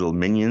 and his little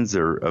minions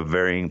are of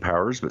varying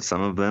powers, but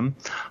some of them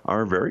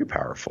are very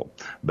powerful.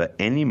 But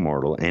any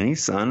mortal, any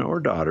son or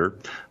daughter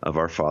of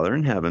our Father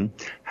in heaven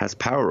has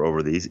power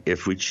over these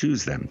if we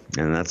choose them,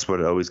 and that's what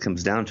it always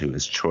comes down to,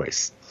 is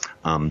choice.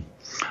 I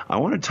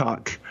want to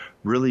talk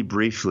really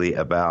briefly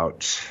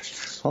about,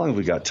 how long have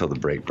we got till the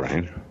break,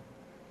 Brian?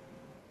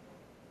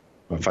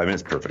 5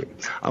 minutes,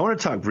 perfect. I want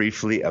to talk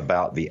briefly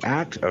about the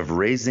act of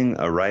raising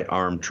a right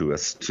arm to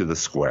the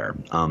square.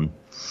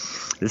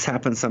 this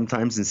happens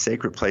sometimes in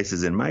sacred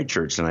places in my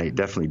church, and I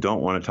definitely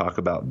don't want to talk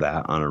about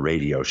that on a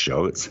radio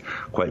show. It's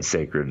quite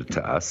sacred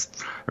to us,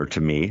 or to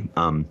me.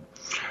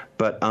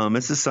 But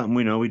this is something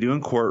we do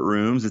in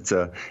courtrooms.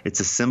 It's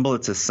a symbol.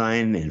 It's a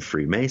sign in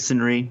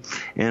Freemasonry.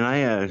 And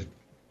I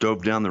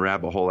dove down the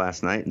rabbit hole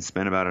last night and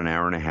spent about an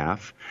hour and a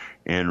half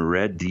and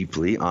read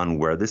deeply on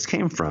where this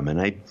came from. And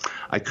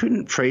I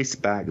couldn't trace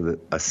back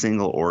a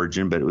single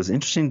origin, but it was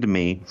interesting to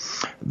me,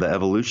 the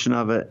evolution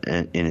of it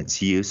and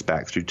its use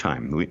back through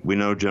time. We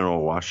know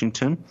General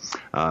Washington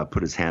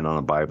put his hand on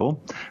a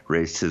Bible,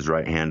 raised his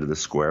right hand to the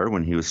square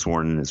when he was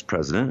sworn in as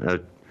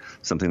president,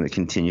 something that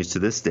continues to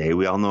this day.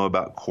 We all know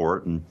about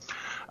court, and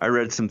I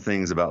read some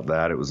things about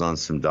that. It was on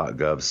some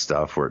 .gov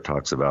stuff where it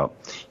talks about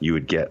you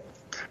would get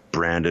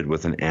branded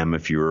with an M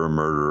if you were a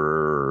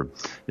murderer, or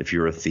if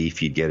you were a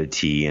thief, you'd get a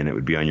T, and it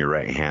would be on your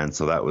right hand.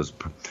 So that was,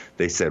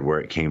 they said,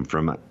 where it came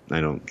from. I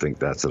don't think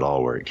that's at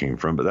all where it came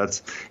from, but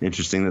that's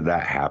interesting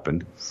that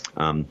happened.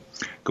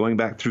 Going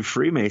back through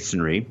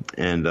Freemasonry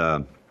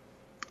and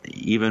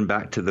even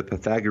back to the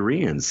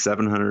Pythagoreans,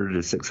 700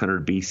 to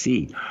 600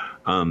 BC.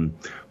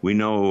 We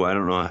know, I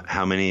don't know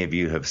how many of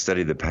you have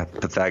studied the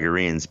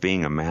Pythagoreans.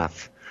 Being a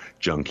math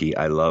junkie,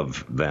 I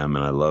love them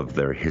and I love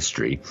their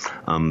history.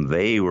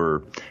 They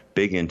were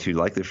big into,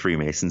 like the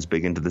Freemasons,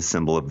 big into the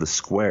symbol of the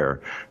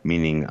square,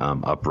 meaning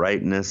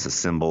uprightness, a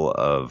symbol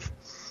of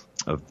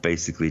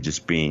basically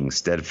just being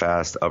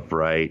steadfast,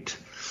 upright,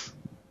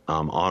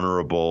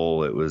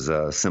 honorable. It was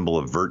a symbol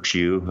of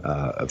virtue,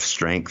 of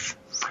strength.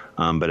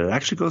 But it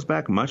actually goes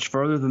back much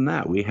farther than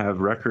that. We have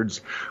records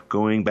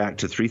going back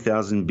to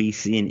 3000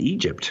 BC in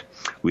Egypt.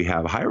 We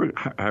have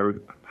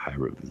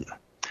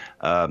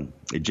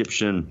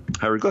Egyptian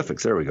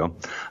hieroglyphics. There we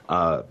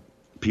go.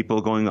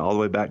 People going all the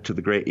way back to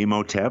the great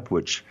Imhotep,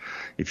 which,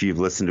 if you've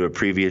listened to a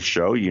previous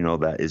show, you know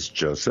that is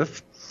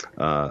Joseph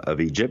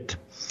of Egypt,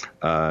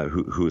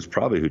 who is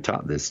probably who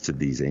taught this to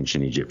these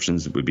ancient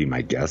Egyptians, would be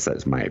my guess.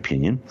 That's my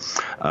opinion.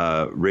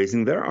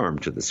 Raising their arm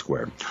to the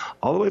square.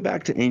 All the way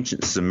back to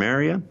ancient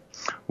Samaria,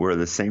 where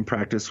the same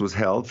practice was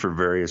held for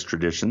various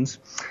traditions.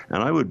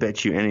 And I would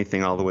bet you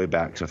anything all the way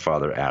back to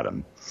Father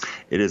Adam.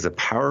 It is a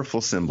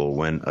powerful symbol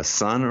when a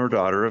son or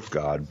daughter of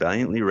God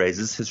valiantly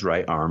raises his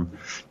right arm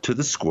to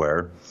the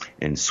square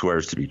and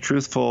swears to be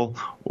truthful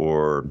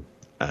or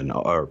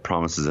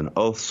promises an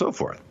oath, so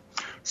forth.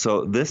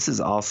 So this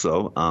is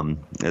also,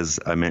 as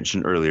I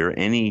mentioned earlier,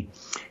 any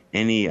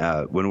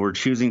when we're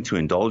choosing to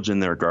indulge in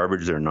their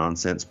garbage, their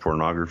nonsense,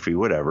 pornography,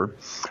 whatever,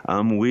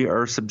 we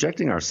are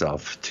subjecting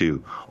ourselves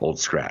to Old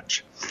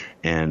Scratch.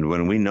 And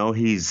when we know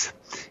he's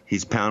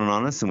pounding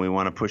on us and we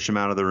want to push him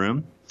out of the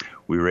room,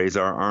 we raise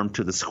our arm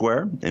to the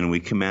square and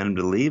we command him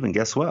to leave. And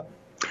guess what?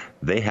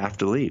 They have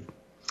to leave.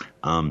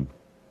 Some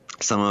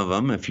of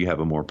them, if you have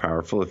a more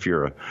powerful, if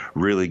you're a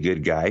really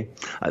good guy,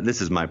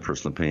 this is my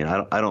personal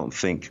opinion. I don't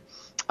think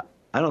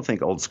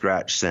Old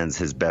Scratch sends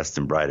his best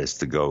and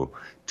brightest to go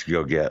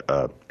get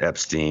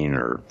Epstein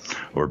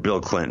or Bill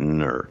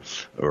Clinton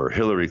or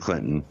Hillary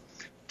Clinton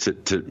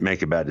to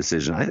make a bad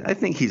decision. I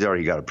think he's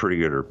already got a pretty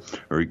good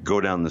or go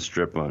down the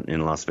strip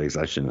in Las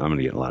Vegas. I'm going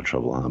to get in a lot of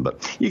trouble on him,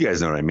 but you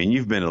guys know what I mean.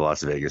 You've been to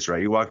Las Vegas,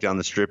 right? You walk down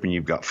the strip and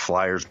you've got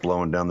flyers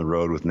blowing down the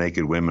road with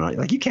naked women.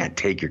 Like, you can't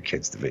take your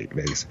kids to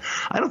Vegas.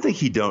 I don't think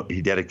he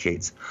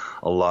dedicates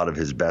a lot of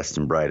his best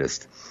and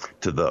brightest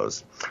to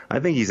those. I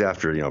think he's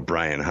after,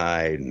 Brian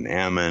Hyde and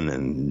Ammon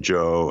and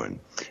Joe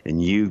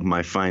and you,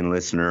 my fine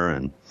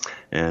listener,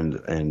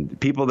 and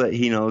people that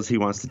he knows he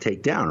wants to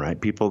take down, right?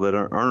 People that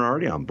aren't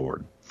already on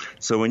board.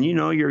 So when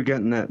you're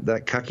getting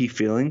that cucky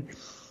feeling,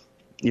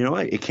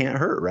 it can't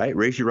hurt, right?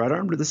 Raise your right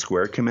arm to the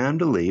square, command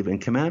to leave,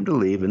 and command to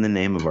leave in the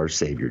name of our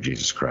Savior,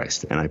 Jesus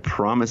Christ. And I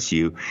promise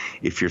you,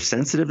 if you're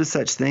sensitive to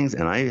such things,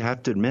 and I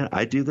have to admit,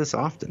 I do this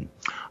often,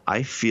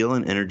 I feel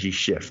an energy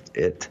shift.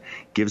 It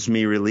gives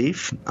me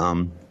relief.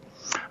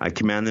 I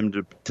command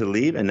them to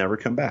leave and never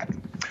come back.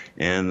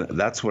 And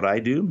that's what I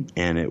do,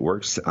 and it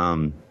works.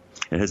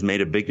 It has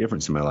made a big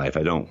difference in my life.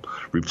 I don't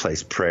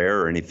replace prayer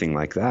or anything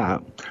like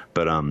that,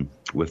 but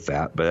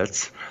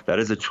that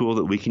is a tool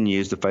that we can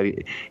use to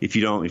fight. If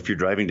you're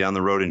driving down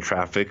the road in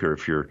traffic, or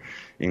if you're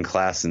in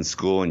class in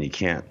school and you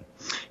can't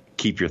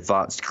keep your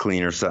thoughts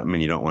clean or something,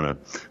 and you don't want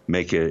to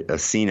make a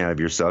scene out of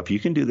yourself, you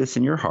can do this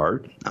in your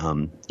heart.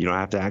 You don't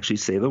have to actually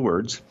say the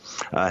words.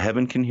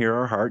 Heaven can hear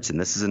our hearts,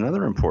 and this is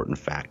another important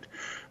fact.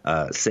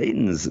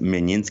 Satan's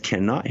minions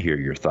cannot hear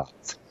your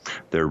thoughts.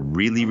 They're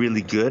really,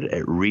 really good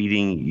at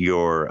reading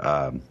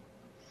your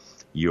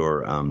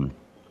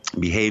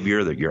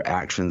behavior, your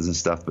actions and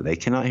stuff, but they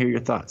cannot hear your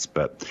thoughts.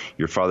 But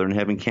your Father in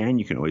heaven can.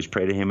 You can always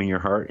pray to him in your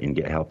heart and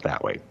get help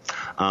that way.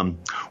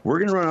 We're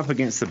going to run up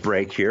against the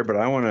break here, but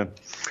I want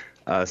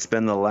to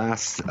spend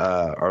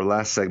our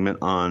last segment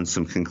on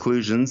some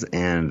conclusions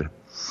and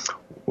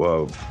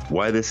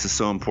why this is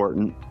so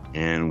important,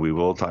 and we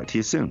will talk to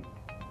you soon.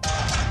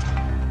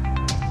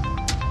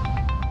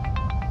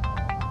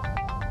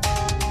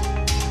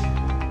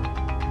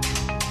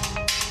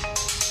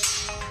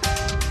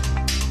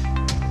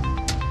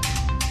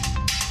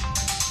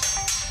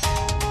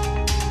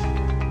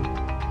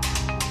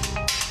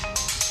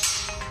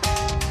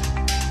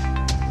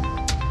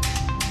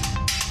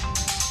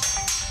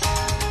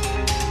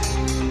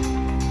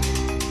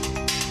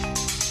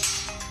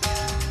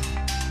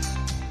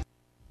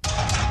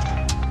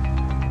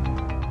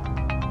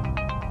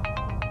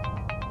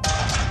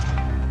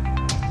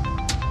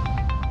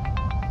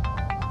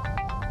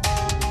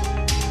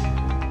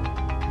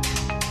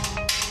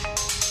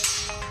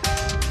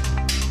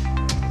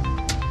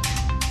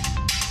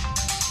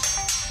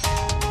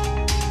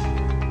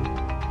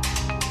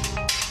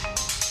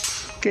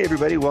 Okay,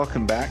 everybody,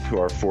 welcome back to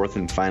our fourth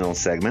and final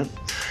segment.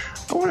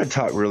 I want to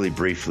talk really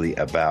briefly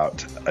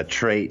about a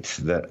trait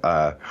that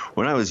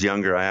when I was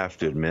younger, I have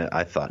to admit,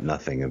 I thought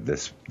nothing of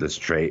this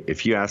trait.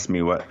 If you asked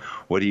me what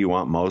do you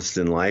want most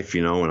in life,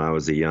 when I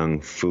was a young,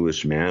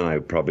 foolish man, I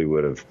probably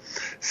would have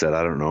said,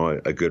 I don't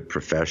know, a good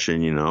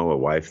profession, a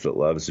wife that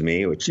loves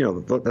me, which,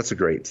 that's a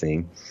great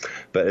thing.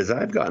 But as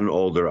I've gotten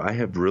older, I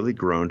have really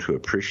grown to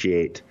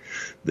appreciate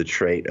the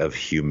trait of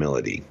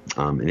humility.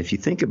 And if you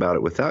think about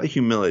it, without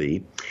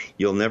humility,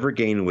 you'll never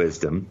gain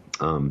wisdom.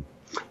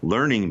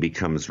 Learning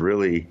becomes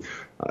really,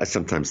 I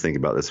sometimes think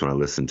about this when I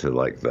listen to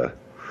like the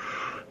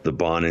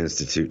Bond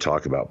Institute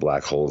talk about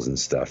black holes and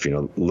stuff.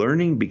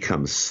 Learning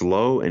becomes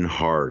slow and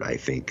hard, I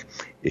think,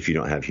 if you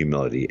don't have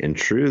humility. And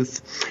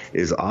truth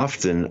is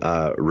often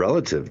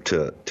relative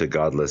to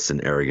godless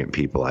and arrogant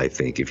people, I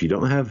think. If you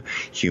don't have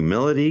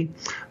humility,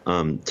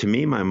 to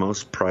me, my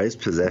most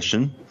prized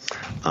possession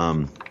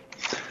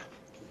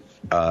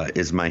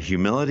is my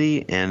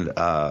humility. And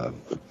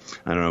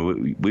I don't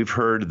know, we've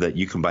heard that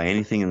you can buy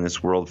anything in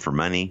this world for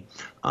money.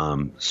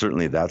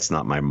 Certainly that's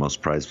not my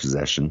most prized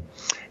possession.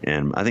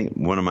 And I think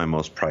one of my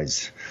most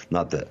prized,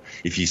 not that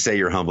if you say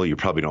you're humble, you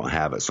probably don't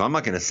have it. So I'm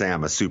not going to say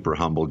I'm a super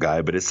humble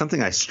guy, but it's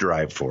something I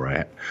strive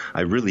for.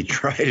 I really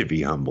try to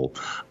be humble.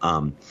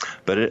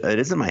 But it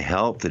isn't my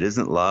health. It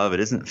isn't love. It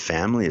isn't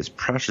family. As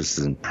precious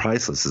and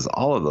priceless as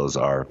all of those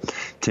are.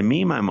 To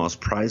me, my most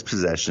prized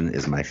possession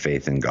is my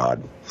faith in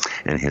God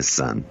and his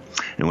son.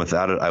 And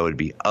without it, I would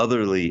be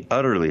utterly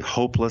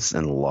hopeless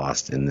and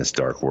lost in this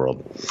dark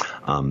world.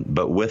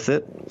 But with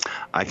it,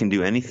 I can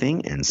do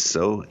anything, and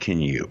so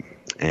can you.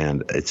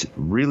 And it's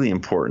really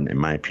important, in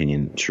my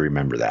opinion, to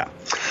remember that.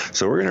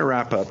 So we're going to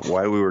wrap up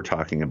why we were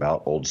talking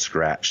about Old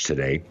Scratch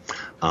today.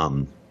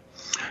 Brian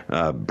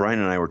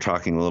and I were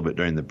talking a little bit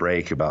during the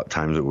break about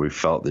times that we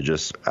felt that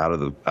just out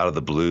of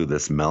the blue,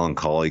 this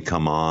melancholy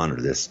come on,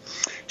 or this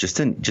just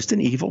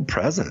an evil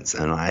presence.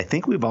 And I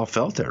think we've all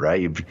felt it,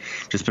 right? You've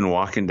just been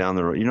walking down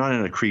the road. You're not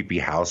in a creepy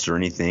house or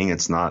anything.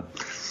 It's not,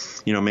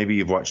 maybe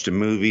you've watched a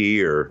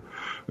movie or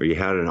you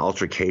had an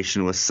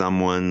altercation with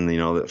someone,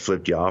 that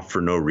flipped you off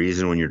for no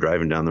reason when you're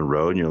driving down the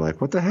road, and you're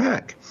like, what the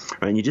heck?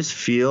 Right? And you just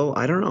feel,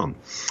 I don't know,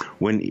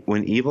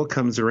 when evil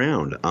comes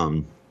around,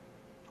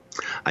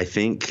 I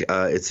think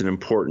it's an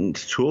important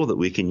tool that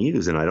we can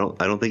use, and I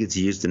don't think it's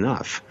used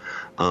enough.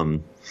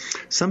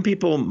 Some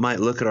people might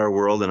look at our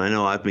world, and I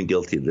know I've been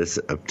guilty of this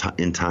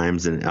in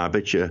times, and I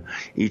bet you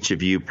each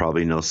of you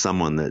probably know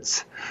someone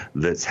that's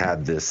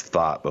had this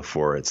thought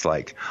before. It's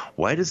like,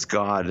 why does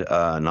God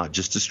not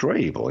just destroy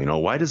evil?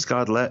 Why does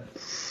God let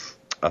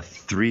a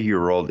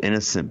 3-year-old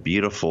innocent,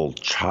 beautiful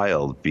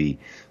child be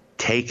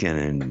taken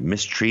and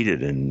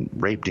mistreated and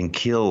raped and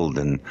killed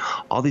and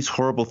all these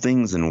horrible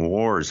things and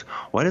wars?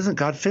 Why doesn't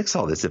God fix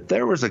all this? If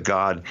there was a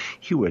God,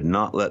 he would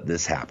not let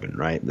this happen,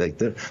 right? Like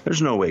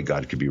there's no way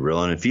God could be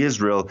real. And if he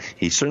is real,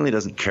 he certainly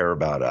doesn't care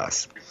about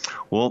us.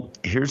 Well,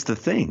 here's the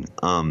thing.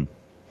 And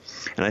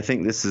I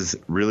think this is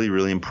really,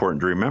 really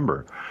important to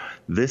remember.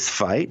 This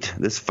fight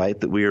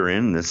that we are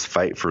in, this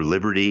fight for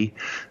liberty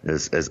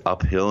is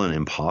uphill and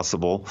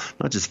impossible.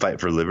 Not just fight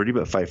for liberty,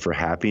 but fight for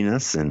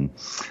happiness and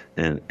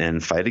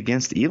fight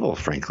against evil,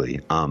 frankly.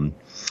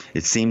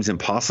 It seems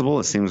impossible.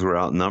 It seems we're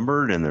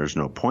outnumbered and there's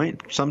no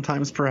point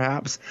sometimes,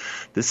 perhaps.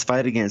 This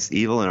fight against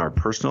evil in our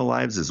personal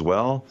lives as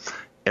well.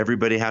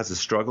 Everybody has a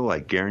struggle. I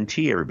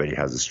guarantee everybody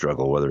has a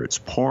struggle, whether it's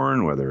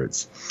porn, whether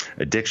it's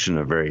addiction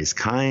of various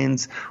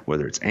kinds,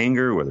 whether it's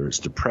anger, whether it's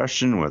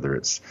depression, whether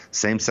it's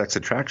same-sex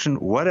attraction,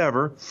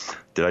 whatever.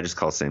 Did I just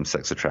call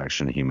same-sex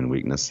attraction a human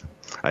weakness?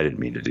 I didn't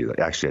mean to do that.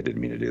 Actually, I didn't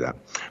mean to do that.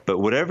 But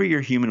whatever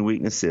your human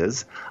weakness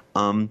is,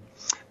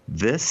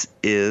 this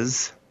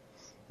is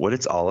what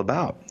it's all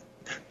about.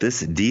 This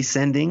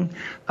descending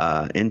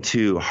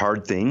into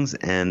hard things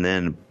and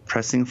then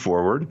pressing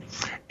forward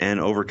and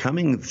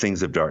overcoming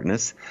things of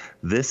darkness.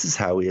 This is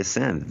how we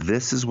ascend.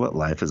 This is what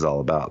life is all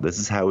about. This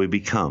is how we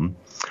become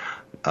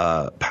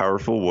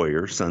powerful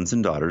warriors, sons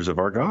and daughters of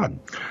our God.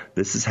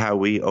 This is how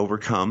we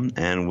overcome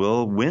and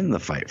will win the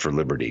fight for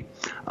liberty.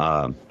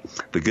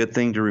 The good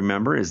thing to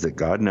remember is that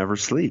God never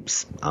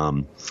sleeps.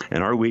 And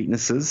our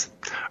weaknesses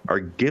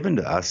are given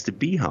to us to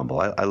be humble.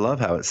 I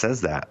love how it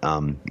says that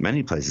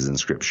many places in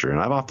Scripture.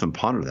 And I've often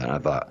pondered that. And I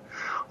thought,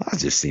 well, that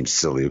just seems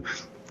silly.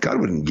 God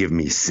wouldn't give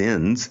me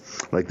sins.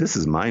 Like, this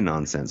is my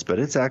nonsense. But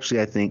it's actually,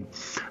 I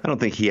don't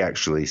think he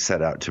actually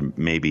set out to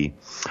maybe,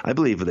 I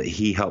believe that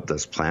he helped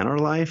us plan our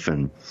life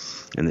and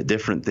that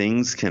different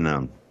things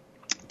can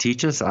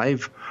teach us.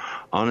 I've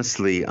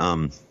honestly,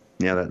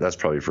 that's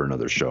probably for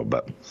another show.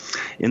 But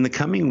in the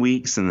coming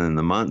weeks and in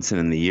the months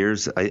and in the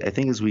years, I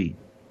think as we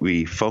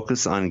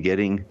focus on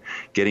getting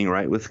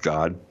right with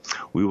God,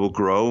 we will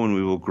grow and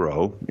we will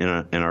grow,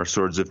 and our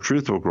swords of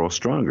truth will grow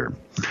stronger.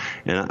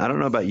 And I don't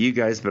know about you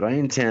guys, but I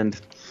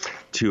intend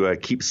to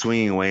keep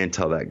swinging away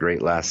until that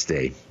great last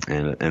day,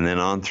 and then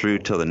on through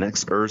till the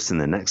next earths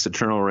and the next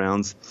eternal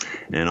rounds,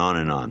 and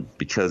on.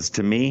 Because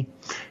to me,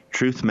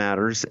 truth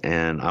matters,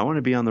 and I want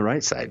to be on the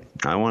right side.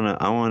 I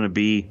want to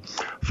be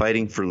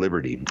fighting for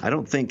liberty. I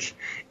don't think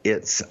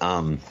it's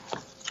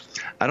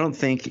I don't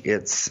think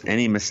it's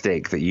any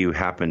mistake that you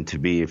happen to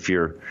be, if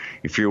you're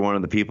one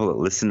of the people that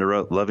listen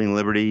to Loving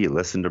Liberty, you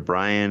listen to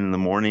Brian in the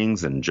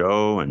mornings and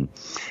Joe,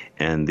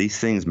 and these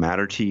things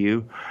matter to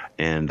you.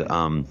 And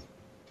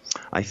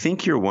I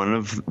think you're one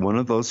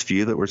of those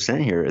few that were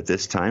sent here at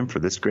this time for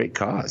this great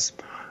cause.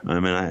 I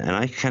mean,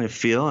 I kind of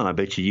feel, and I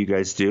bet you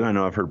guys do, I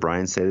know I've heard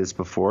Brian say this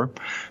before,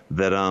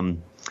 that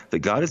that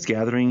God is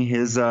gathering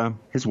his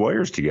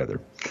warriors together.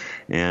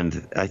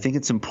 And I think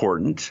it's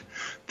important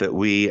that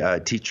we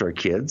teach our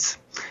kids,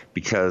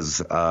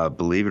 because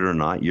believe it or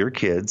not, your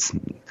kids,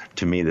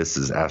 to me this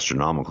is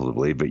astronomical to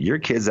believe, but your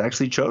kids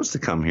actually chose to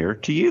come here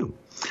to you,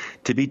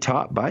 to be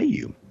taught by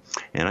you.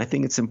 And I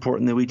think it's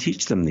important that we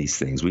teach them these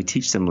things. We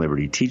teach them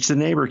liberty. Teach the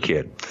neighbor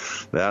kid,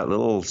 that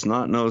little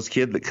snot-nosed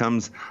kid that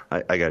comes.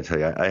 I got to tell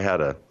you, I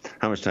had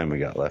how much time we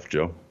got left,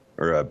 Joe?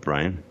 Or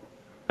Brian?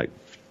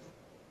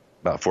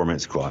 About 4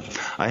 minutes ago.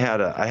 I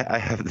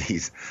have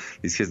these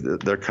kids.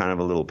 They're kind of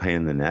a little pain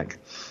in the neck.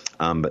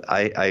 But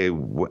I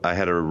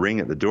had a ring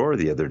at the door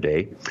the other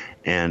day,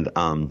 and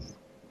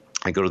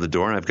I go to the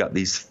door and I've got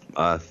these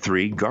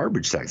 3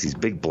 garbage sacks, these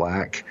big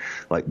black,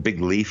 like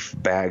big leaf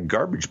bag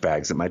garbage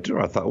bags at my door.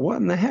 I thought, what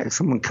in the heck?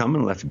 Someone come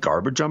and left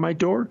garbage on my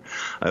door?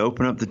 I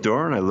open up the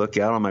door and I look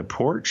out on my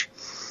porch,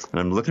 and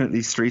I'm looking at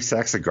these 3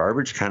 sacks of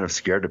garbage, kind of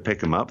scared to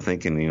pick them up,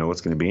 thinking,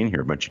 what's going to be in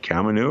here? A bunch of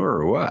cow manure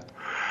or what?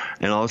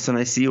 And all of a sudden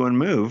I see one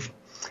move,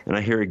 and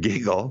I hear a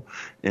giggle,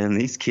 and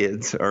these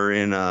kids are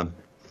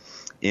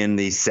in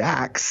these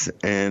sacks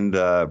and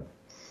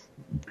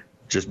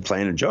just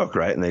playing a joke,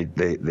 right? And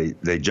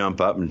they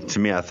jump up, and to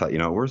me, I thought,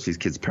 where's these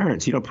kids'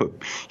 parents? You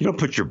don't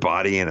put your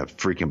body in a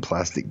freaking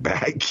plastic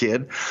bag,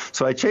 kid.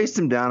 So I chased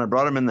them down. I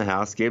brought them in the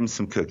house, gave them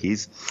some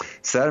cookies,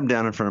 sat them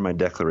down in front of my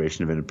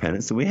Declaration of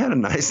Independence, and we had a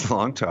nice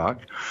long talk.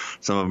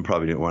 Some of them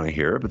probably didn't want to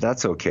hear it, but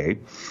that's okay,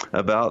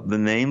 about the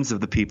names of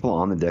the people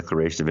on the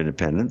Declaration of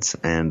Independence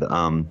and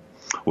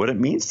what it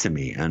means to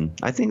me. And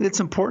I think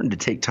it's important to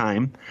take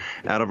time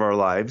out of our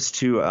lives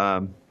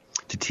to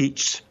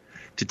teach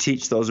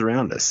those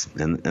around us.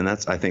 And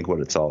that's, I think, what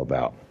it's all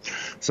about.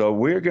 So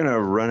we're going to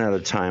run out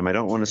of time. I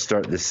don't want to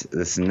start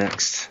this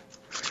next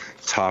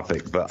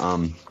topic, but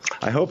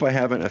I hope I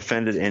haven't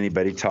offended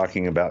anybody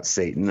talking about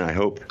Satan. I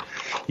hope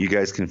you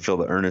guys can feel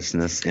the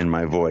earnestness in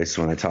my voice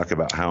when I talk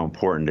about how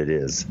important it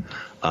is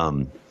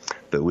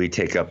that we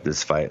take up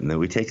this fight and that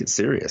we take it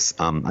serious.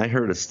 I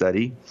heard a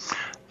study.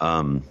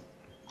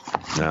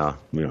 No,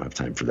 we don't have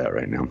time for that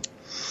right now.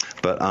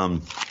 But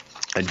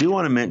I do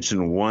want to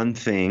mention one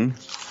thing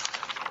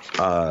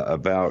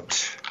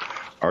about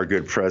our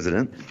good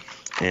president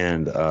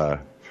and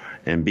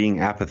being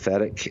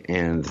apathetic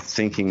and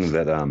thinking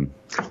that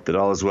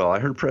all is well. I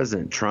heard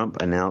President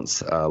Trump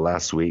announce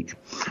last week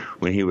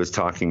when he was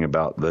talking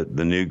about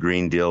the new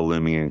Green Deal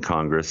looming in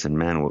Congress, and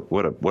man,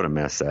 what a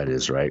mess that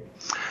is, right?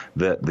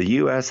 That the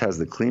U.S. has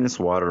the cleanest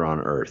water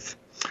on earth.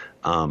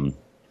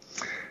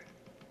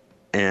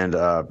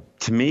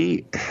 To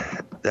me,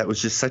 that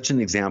was just such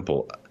an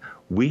example.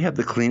 We have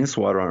the cleanest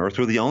water on earth.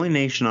 We're the only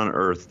nation on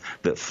earth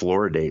that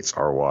fluoridates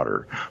our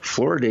water.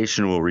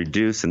 Fluoridation will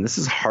reduce, and this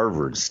is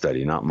Harvard's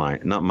study, not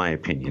my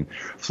opinion.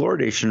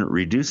 Fluoridation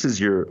reduces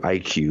your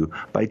IQ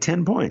by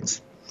 10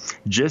 points.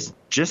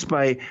 Just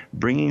by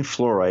bringing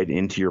fluoride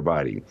into your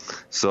body.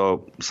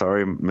 So,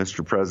 sorry,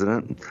 Mr.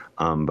 President,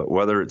 but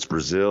whether it's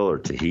Brazil or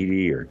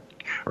Tahiti or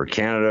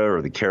Canada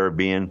or the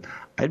Caribbean,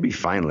 I'd be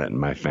fine letting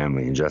my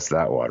family ingest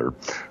that water.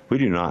 We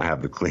do not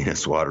have the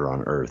cleanest water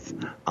on earth.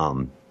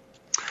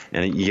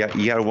 And you got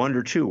to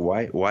wonder too,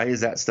 why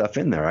is that stuff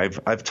in there?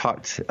 I've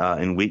talked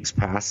in weeks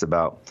past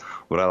about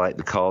what I like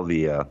to call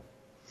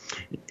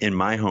in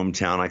my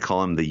hometown, I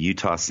call them the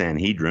Utah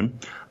Sanhedrin.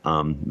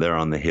 They're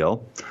on the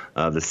Hill,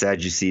 the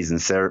Sadducees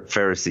and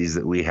Pharisees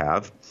that we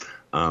have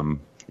in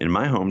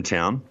my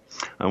hometown.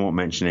 I won't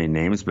mention any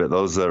names, but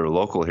those that are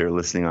local here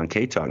listening on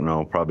K-Talk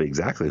know probably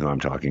exactly who I'm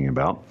talking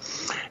about.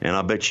 And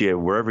I'll bet you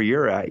wherever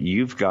you're at,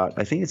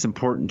 I think it's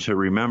important to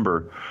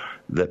remember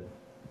that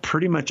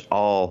pretty much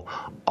all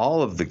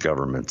of the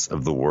governments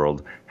of the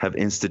world have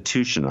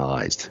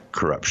institutionalized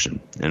corruption.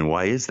 And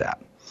why is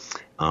that?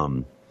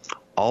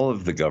 All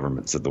of the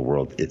governments of the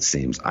world, it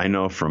seems. I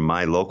know from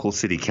my local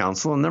city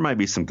council, and there might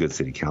be some good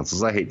city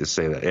councils. I hate to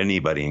say that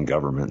anybody in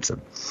government's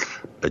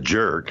a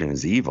jerk and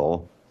is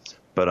evil,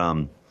 but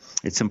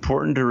it's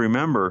important to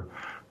remember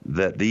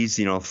that these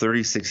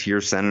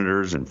 36-year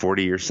senators and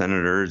 40-year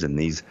senators and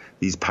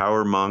these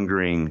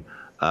power-mongering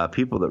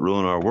people that rule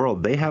in our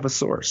world, they have a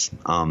source,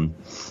 and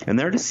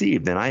they're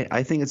deceived. And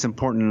I think it's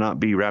important to not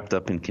be wrapped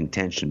up in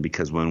contention,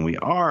 because when we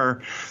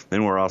are,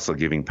 then we're also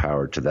giving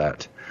power to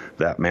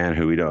that man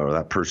who we don't, or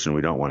that person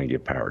we don't want to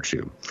give power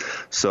to.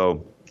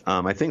 So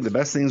I think the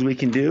best things we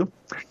can do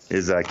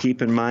is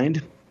keep in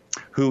mind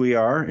who we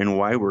are and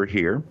why we're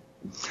here.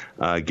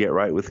 Get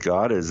right with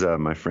God, as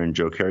my friend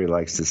Joe Carey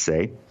likes to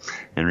say,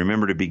 and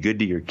remember to be good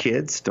to your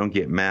kids. Don't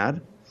get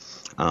mad.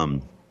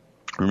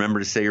 Remember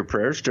to say your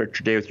prayers. Start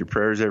your day with your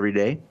prayers every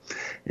day,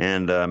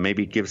 and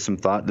maybe give some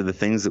thought to the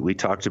things that we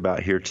talked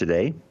about here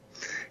today.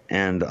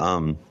 And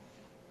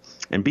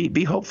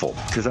be hopeful,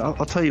 because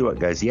I'll tell you what,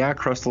 guys. Yeah,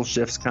 crustal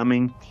shift's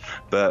coming,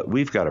 but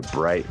we've got a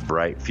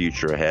bright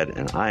future ahead,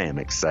 and I am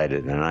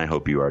excited, and I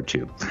hope you are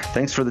too.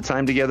 Thanks for the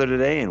time together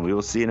today, and we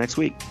will see you next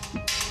week.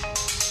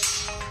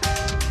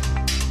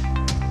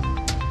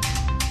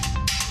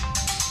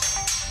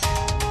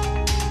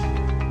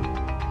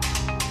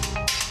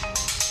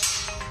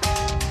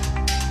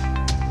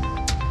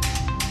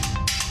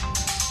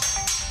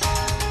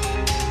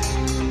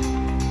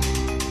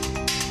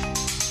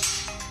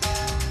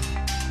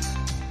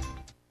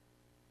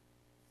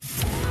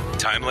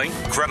 Timely,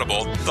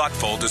 credible,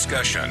 thoughtful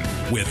discussion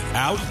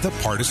without the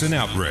partisan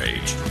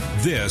outrage.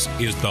 This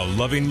is the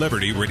Loving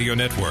Liberty Radio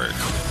Network.